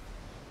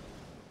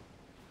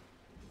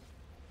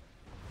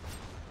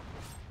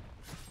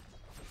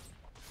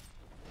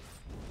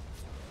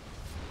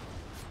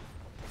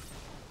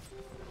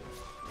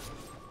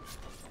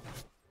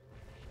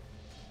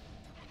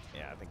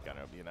 Yeah, I think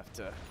Gunner will be enough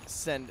to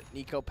send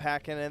Nico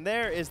packing. And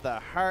there is the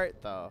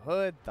heart, the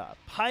hood, the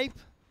pipe.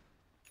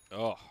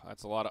 Oh,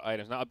 that's a lot of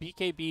items. Now, a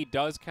BKB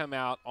does come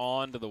out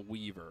onto the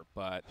Weaver,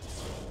 but...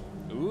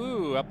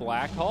 Ooh, a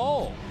black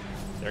hole.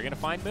 They're going to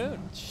find Moon.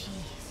 Jeez.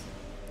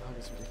 Oh,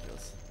 that's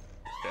ridiculous.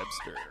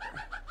 Webster.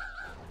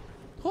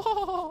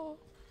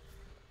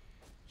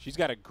 She's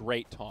got a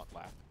great taunt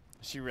laugh.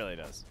 She really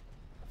does.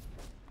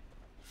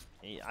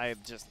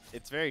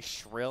 It's very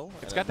shrill.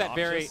 It's got that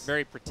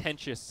very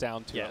pretentious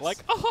sound to it. Like,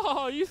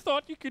 oh, you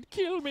thought you could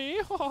kill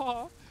me.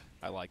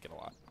 I like it a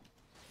lot.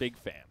 Big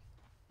fan.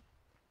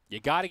 You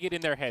got to get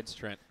in their heads,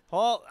 Trent.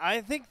 Well,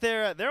 I think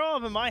they're all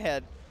up in my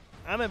head.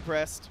 I'm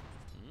impressed.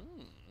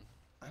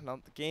 I don't know,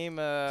 the game,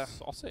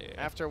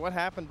 after what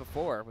happened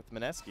before with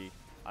Mineski,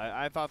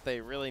 I thought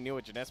they really knew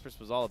what Jinesbrus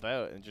was all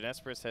about, and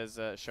Jinesbrus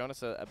has shown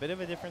us a bit of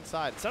a different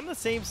side. Some of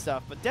the same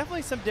stuff, but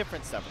definitely some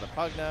different stuff with the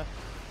Pugna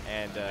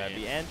and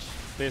the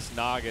Ench. This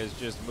Naga is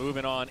just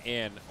moving on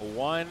in.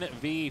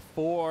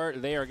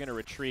 1v4, they are going to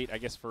retreat. I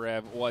guess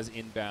Forev was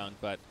inbound,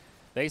 but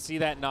they see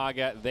that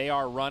Naga. They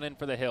are running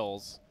for the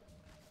hills.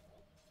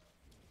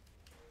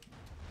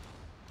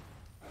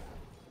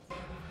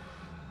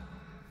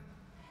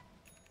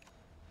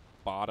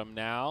 Bottom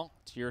now,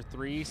 tier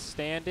 3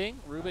 standing.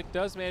 Rubik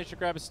does manage to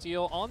grab a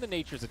steal on the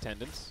Nature's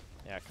Attendants.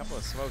 Yeah, a couple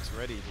of smokes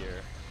ready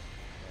here.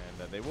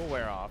 And they will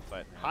wear off,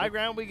 but high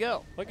ground we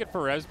go. Look at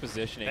Forev's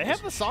positioning. They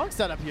have the song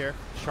set up here.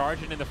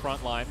 Charging in the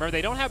front line. Remember,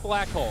 they don't have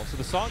Black Hole, so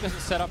the song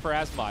doesn't set up for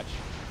as much.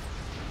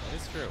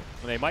 That is true.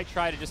 And they might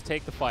try to just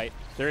take the fight.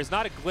 There is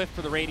not a glyph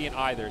for the Radiant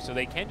either, so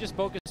they can just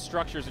focus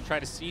structures and try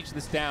to siege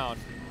this down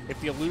if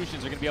the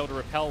illusions are going to be able to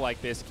repel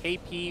like this.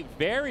 KP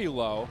very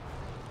low.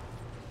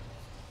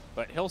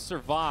 But he'll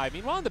survive.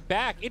 Meanwhile, in the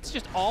back, it's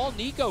just all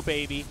Nico,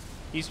 baby.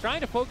 He's trying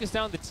to focus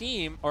down the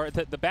team, or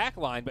the back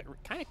line, but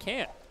kind of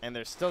can't. And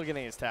they're still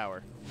getting his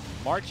tower.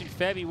 March and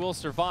Febby will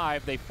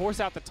survive. They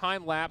force out the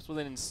time lapse with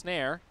an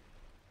ensnare.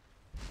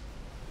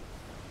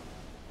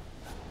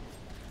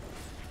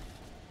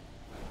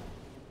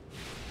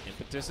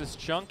 Impetus is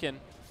chunking.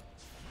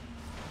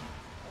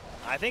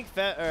 I think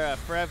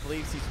Frev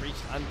believes he's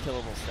reached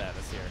unkillable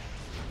status here.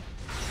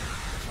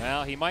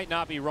 Well, he might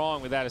not be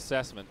wrong with that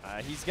assessment.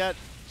 He's got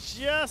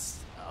just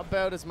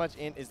about as much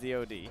int as the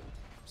OD,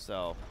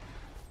 so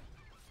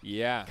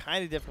yeah,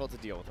 kind of difficult to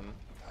deal with him.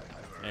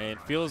 And it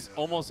feels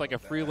almost like a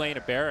free lane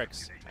of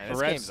barracks.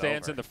 Red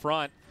stands in the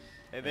front.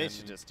 And they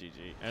should just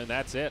GG. And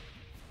that's it.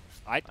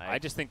 I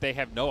just think they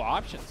have no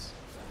options.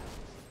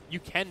 You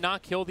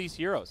cannot kill these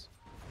heroes.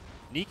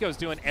 Nico's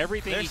doing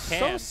everything he can.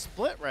 They're so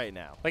split right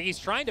now. Like, he's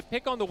trying to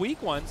pick on the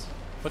weak ones,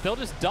 but they'll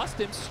just dust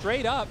him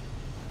straight up.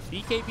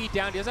 BKB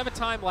down. He does have a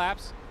time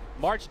lapse.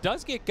 March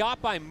does get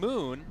got by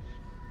Moon.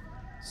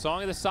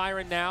 Song of the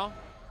Siren now.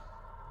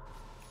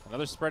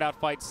 Another spread out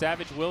fight.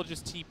 Savage will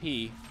just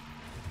TP.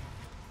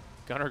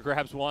 Gunner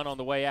grabs one on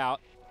the way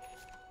out.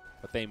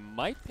 But they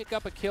might pick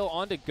up a kill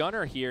onto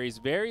Gunner here. He's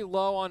very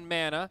low on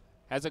mana.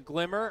 Has a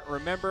Glimmer,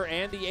 Remember,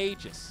 and the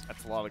Aegis.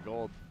 That's a lot of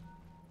gold.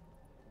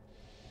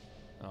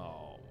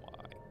 Oh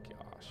my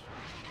gosh.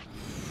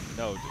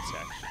 No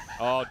detection.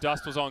 Oh,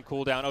 Dust was on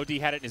cooldown. OD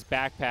had it in his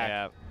backpack.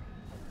 Yeah.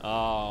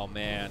 Oh,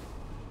 man.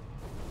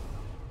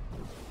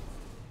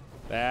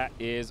 That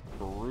is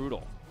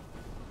brutal.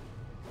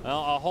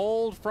 Well, a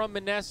hold from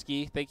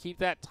Mineski. They keep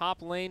that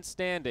top lane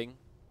standing.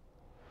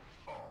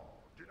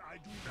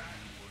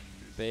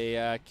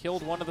 They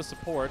killed one of the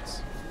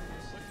supports.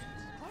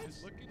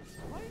 Looking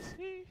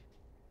spicy.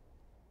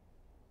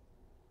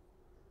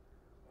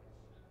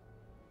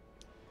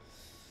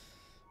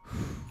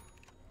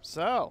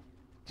 So,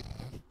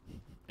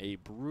 a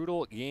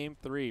brutal game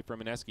 3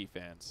 from Mineski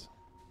fans.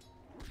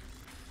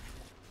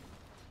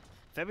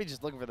 Febby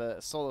just looking for the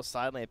solo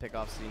side lane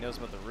pickoff so he knows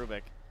about the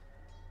Rubik.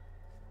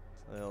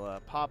 So he'll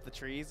pop the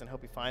trees and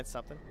hope he finds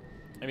something.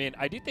 I mean,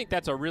 I do think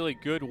that's a really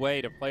good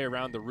way to play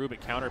around the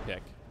Rubik counter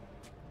pick.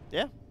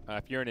 Yeah.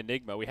 if you're an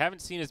Enigma. We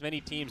haven't seen as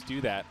many teams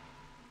do that,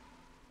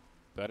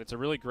 but it's a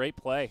really great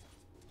play.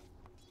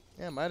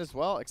 Yeah, might as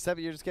well, except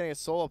you're just getting a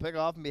solo pick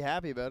off and be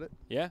happy about it.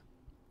 Yeah.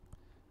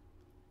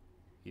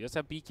 He does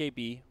have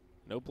BKB,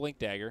 no Blink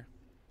Dagger.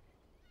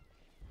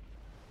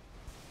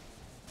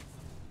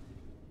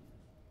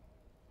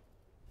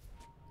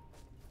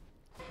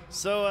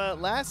 So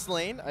last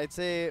lane, I'd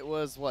say it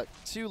was, what,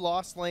 2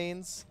 lost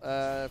lanes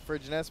for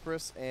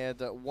Jinesbrus and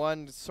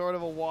 1 sort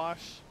of a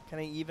wash,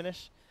 kind of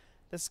evenish.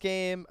 This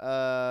game,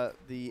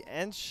 the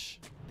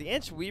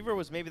Ench Weaver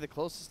was maybe the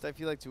closest, I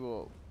feel like,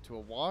 to a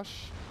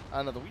wash. I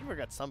don't know, the Weaver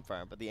got some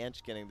farm, but the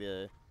Ench getting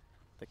the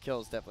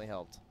kills definitely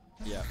helped.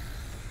 Yeah.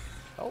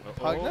 Oh,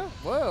 Pugna?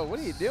 Whoa, what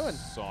are you doing?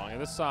 Song of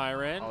the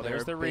Siren. Oh,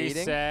 There's the baiting.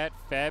 reset.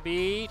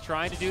 Febby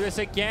trying to do this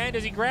again.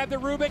 Does he grab the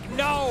Rubik?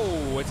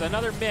 No! It's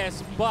another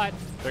miss, but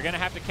they're going to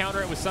have to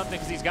counter it with something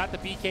because he's got the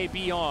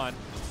BKB on.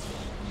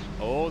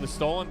 Oh, the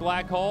stolen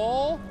black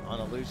hole. On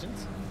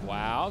illusions.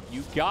 Wow,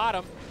 you got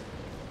him.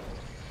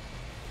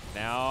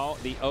 Now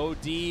the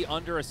OD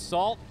under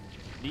assault.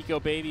 Nico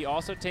Baby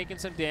also taking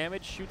some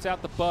damage. Shoots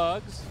out the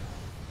bugs.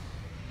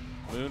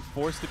 Moon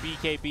forced the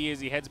BKB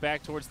as he heads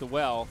back towards the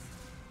well.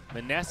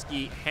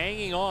 Mineski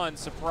hanging on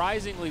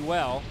surprisingly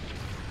well.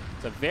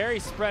 It's a very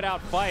spread out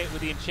fight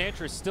with the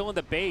Enchantress still in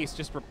the base,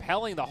 just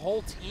repelling the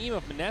whole team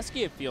of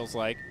Mineski, it feels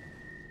like.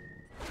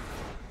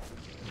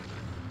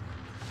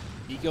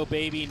 Nico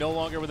Baby no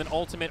longer with an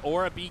ultimate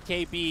or a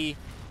BKB.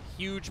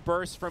 Huge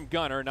burst from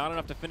Gunner, not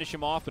enough to finish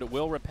him off, but it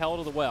will repel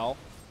to the well.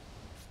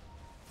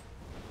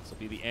 This will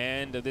be the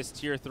end of this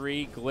tier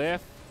 3. Glyph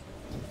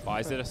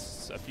buys it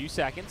a few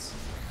seconds.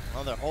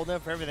 Well, they're holding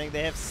up for everything.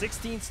 They have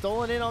 16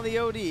 stolen in on the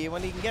OD.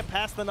 When he can get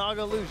past the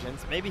Naga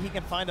illusions, maybe he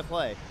can find a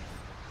play.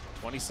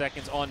 20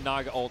 seconds on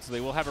Naga ult, so they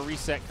will have a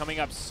reset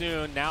coming up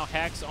soon. Now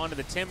Hex onto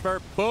the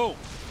Timber. Boom!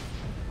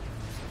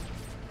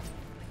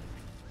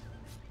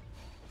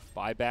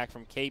 Buyback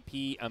from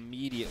KP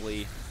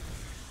immediately.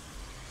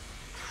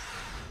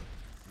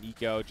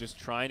 Nico just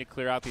trying to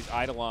clear out these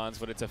Eidolons,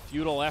 but it's a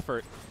futile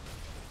effort.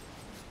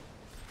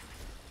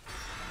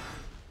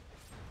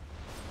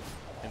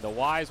 In the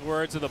wise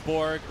words of the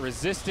Borg,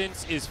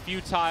 resistance is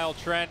futile,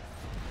 Trent.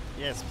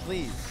 Yes,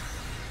 please.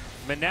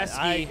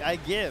 Mineski. I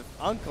give.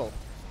 Uncle.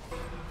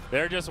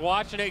 They're just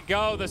watching it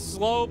go. The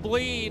slow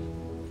bleed.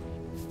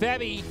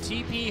 Febby,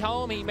 TP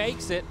home, he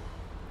makes it.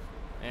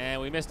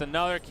 And we missed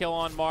another kill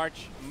on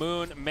March.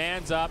 Moon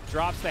mans up,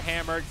 drops the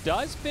hammer,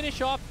 does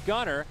finish off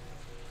Gunner.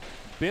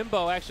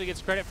 Bimbo actually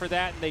gets credit for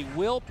that, and they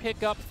will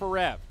pick up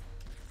Forev.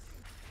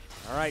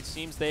 All right,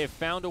 seems they have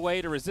found a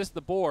way to resist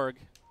the Borg.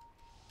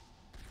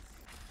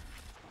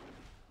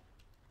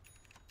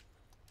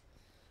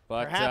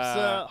 But,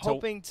 perhaps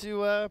hoping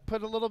to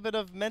put a little bit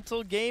of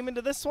mental game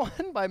into this one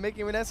by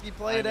making Mineski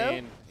play it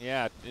out.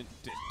 Yeah,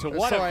 to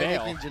what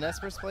avail? Making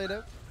Jinesbrus play it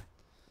out.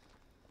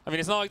 I mean,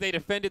 it's not like they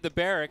defended the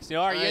barracks. You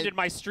know, you ended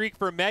my streak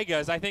for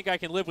megas. I think I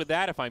can live with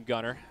that if I'm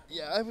Gunner.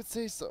 Yeah, I would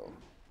say so.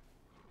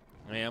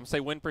 Yeah, I'm going to say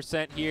win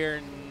percent here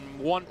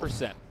and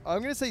 1%. I'm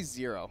going to say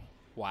 0.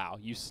 Wow,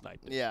 you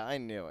sniped it. Yeah, I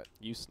knew it.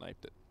 You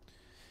sniped it.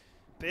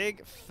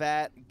 Big,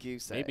 fat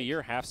goose egg. Maybe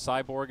you're half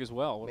cyborg as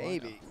well.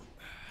 Maybe.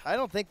 I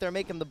don't think they're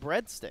making the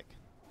breadstick.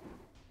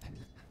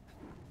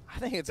 I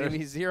think it's going to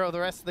be 0 the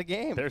rest of the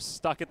game. They're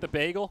stuck at the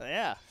bagel?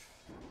 Yeah.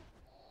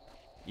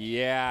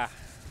 Yeah.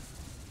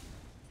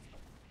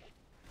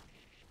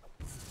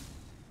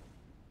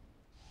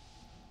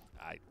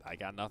 I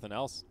got nothing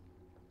else.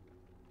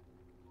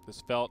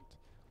 This felt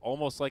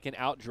almost like an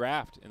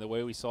outdraft in the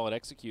way we saw it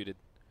executed.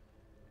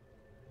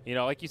 You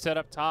know, like you said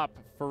up top,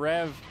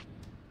 Forev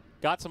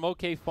got some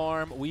okay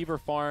farm, Weaver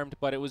farmed,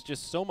 but it was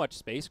just so much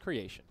space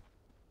creation.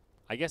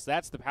 I guess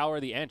that's the power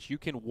of the Ench. You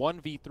can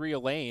 1v3 a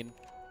lane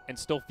and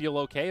still feel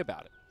okay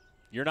about it.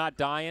 You're not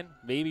dying.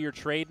 Maybe you're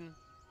trading.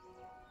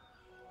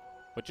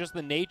 But just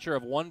the nature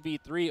of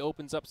 1v3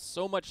 opens up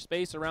so much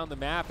space around the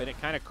map, and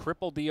it kind of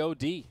crippled the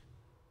OD.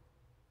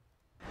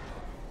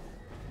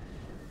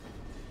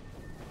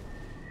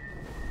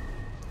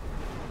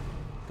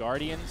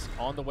 Guardians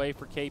on the way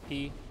for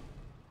KP.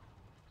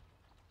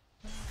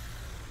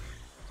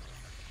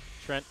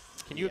 Trent,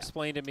 can you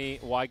explain to me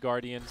why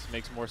Guardians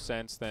makes more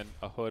sense than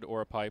a Hood or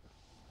a Pipe?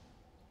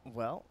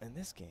 Well, in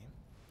this game,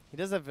 he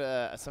does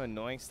have some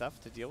annoying stuff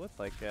to deal with,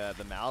 like the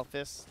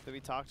Malefice that we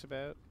talked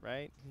about,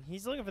 right?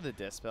 He's looking for the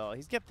Dispel.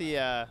 He's got the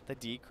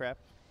Decrep.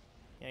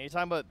 You know, you're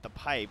talking about the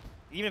Pipe.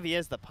 Even if he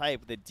has the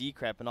Pipe, the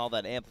Decrep and all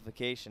that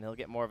amplification, he'll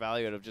get more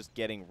value out of just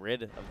getting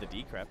rid of the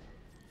Decrep.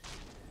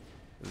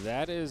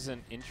 That is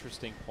an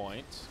interesting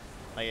point.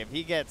 Like if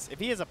he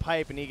has a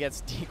Pipe and he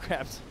gets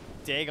Decrept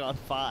Dagon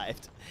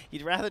 5'd,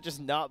 he'd rather just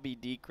not be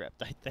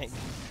Decrept, I think.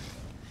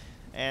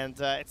 And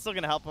it's still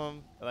gonna help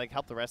him, like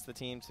help the rest of the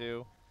team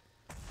too.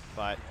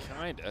 But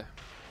kinda.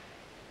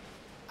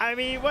 I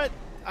mean,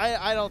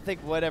 I don't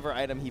think whatever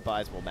item he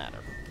buys will matter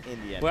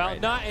in the end. Well,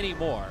 right not now.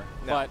 anymore.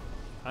 No. But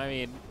I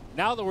mean,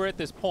 now that we're at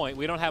this point,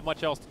 we don't have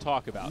much else to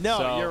talk about. No,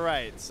 so you're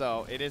right.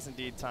 So it is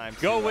indeed time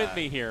to go with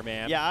me here,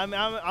 man. Yeah,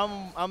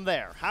 I'm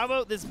there. How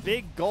about this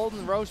big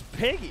golden roast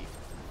piggy?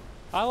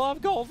 I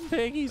love golden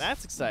piggies.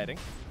 That's exciting.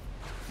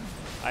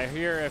 I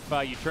hear if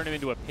you turn him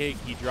into a pig,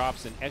 he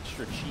drops an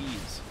extra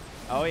cheese.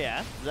 Oh,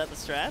 yeah? Is that the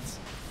strats?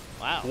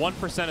 Wow.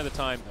 1% of the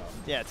time,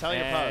 though. Yeah, tell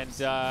your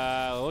pubs.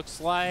 And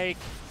looks like...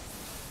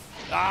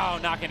 Oh,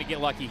 not going to get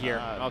lucky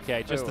here.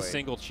 Okay, just a wait.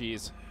 single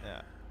cheese.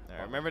 Yeah. All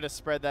right, remember to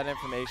spread that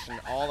information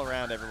all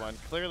around everyone.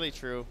 Clearly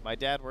true. My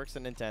dad works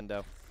at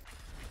Nintendo.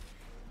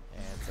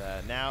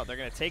 And now they're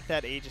going to take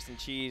that Aegis and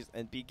cheese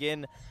and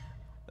begin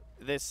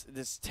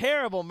this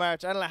terrible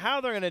march. I don't know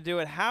how they're going to do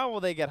it. How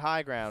will they get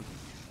high ground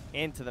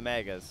into the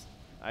Megas?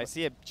 I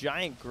see a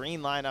giant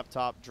green line up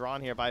top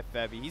drawn here by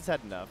Febby. He's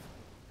had enough.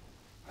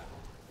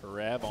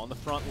 Rev on the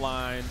front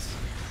lines.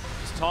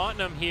 Just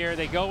taunting him here.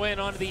 They go in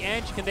onto the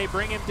edge. Can they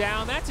bring him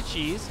down? That's a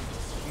cheese.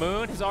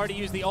 Moon has already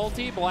used the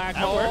ulti. Black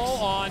hole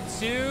on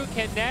 2.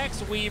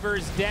 Connects.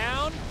 Weaver's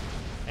down.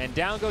 And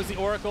down goes the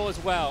Oracle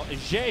as well.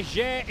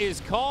 GG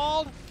is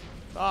called.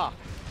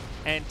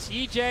 And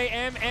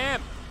TJMM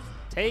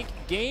take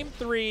Game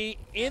 3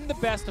 in the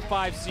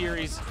best-of-5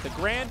 series, the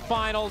grand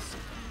finals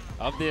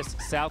of this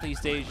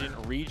Southeast Asian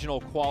regional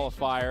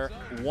qualifier.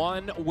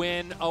 1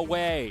 win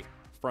away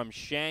from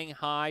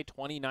Shanghai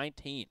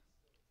 2019.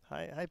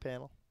 Hi,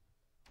 panel.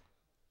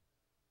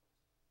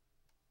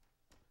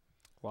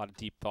 A lot of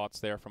deep thoughts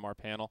there from our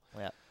panel.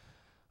 Yeah.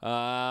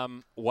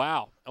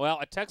 Wow. Well,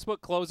 a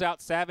textbook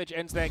closeout. Savage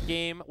ends that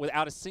game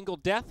without a single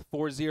death,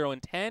 4-0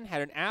 and 10.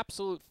 Had an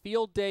absolute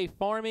field day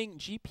farming.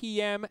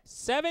 GPM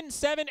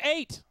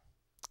 778.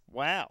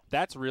 Wow.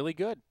 That's really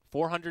good.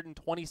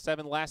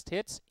 427 last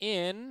hits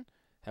in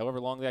however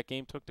long that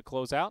game took to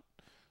close out.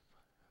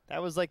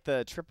 That was like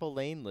the triple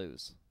lane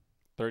lose.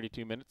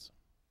 32 minutes.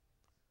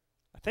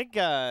 I think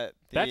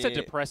that's a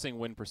depressing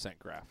win percent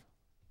graph.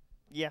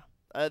 Yeah.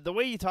 The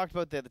way you talked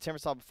about the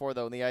Timbersaw before,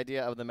 though, and the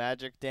idea of the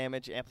magic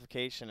damage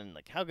amplification and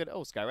like how good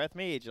Skywrath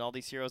Mage and all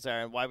these heroes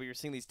are, and why we were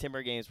seeing these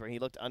Timber games where he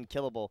looked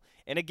unkillable.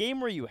 In a game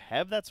where you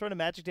have that sort of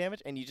magic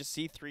damage and you just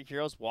see 3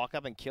 heroes walk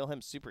up and kill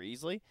him super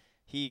easily,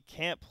 he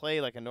can't play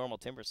like a normal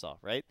Timbersaw,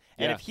 right?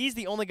 And Yeah. if he's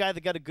the only guy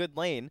that got a good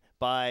lane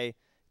by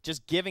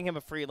just giving him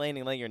a free lane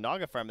and letting your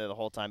Naga farm there the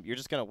whole time, you're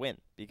just going to win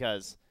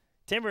because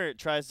Timber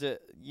tries to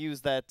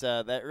use that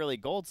that early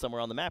gold somewhere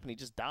on the map, and he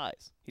just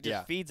dies. He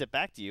just feeds it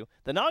back to you.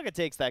 The Naga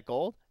takes that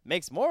gold,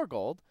 makes more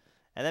gold,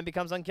 and then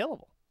becomes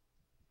unkillable.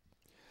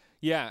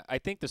 Yeah, I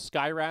think the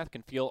Skywrath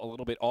can feel a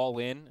little bit all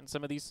in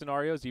some of these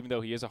scenarios, even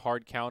though he is a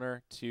hard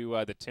counter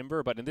to the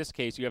Timber. But in this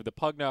case, you have the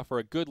Pugna for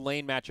a good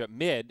lane matchup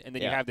mid, and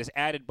then you have this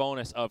added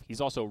bonus of he's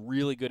also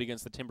really good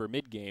against the Timber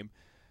mid game.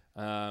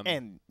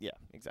 And, yeah,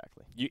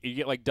 exactly. You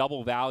get like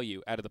double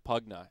value out of the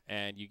Pugna,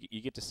 and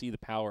you get to see the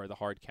power of the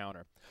hard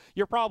counter.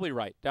 You're probably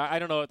right. I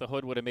don't know if the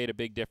Hood would have made a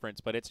big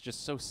difference, but it's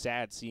just so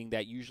sad seeing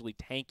that usually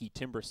tanky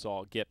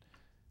Timbersaw get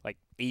like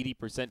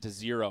 80% to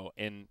 0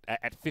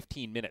 at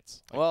 15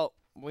 minutes. Like, well,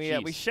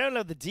 we shouted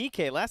out the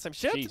DK last time.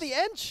 Shout out to the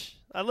Ench.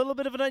 A little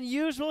bit of an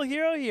unusual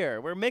hero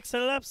here. We're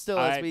mixing it up still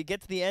as we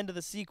get to the end of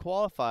the C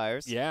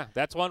qualifiers. Yeah,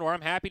 that's one where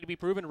I'm happy to be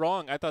proven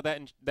wrong. I thought that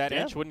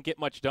Ench wouldn't get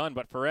much done,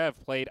 but Ferev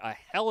played a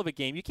hell of a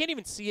game. You can't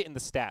even see it in the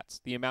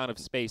stats, the amount of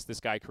space this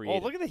guy created.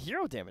 Oh, look at the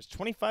hero damage,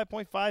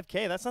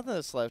 25.5K. That's nothing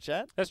to slouch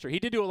at. That's true. He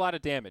did do a lot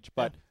of damage,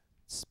 but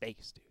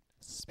space, dude.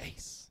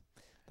 Space.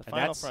 The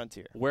final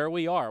frontier. Where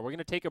we are. We're going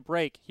to take a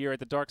break here at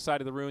the dark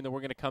side of the room, then we're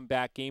going to come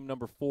back. Game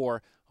number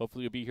 4.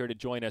 Hopefully you'll be here to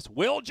join us.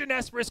 Will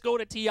Jinesbrus go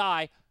to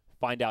TI?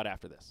 Find out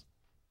after this.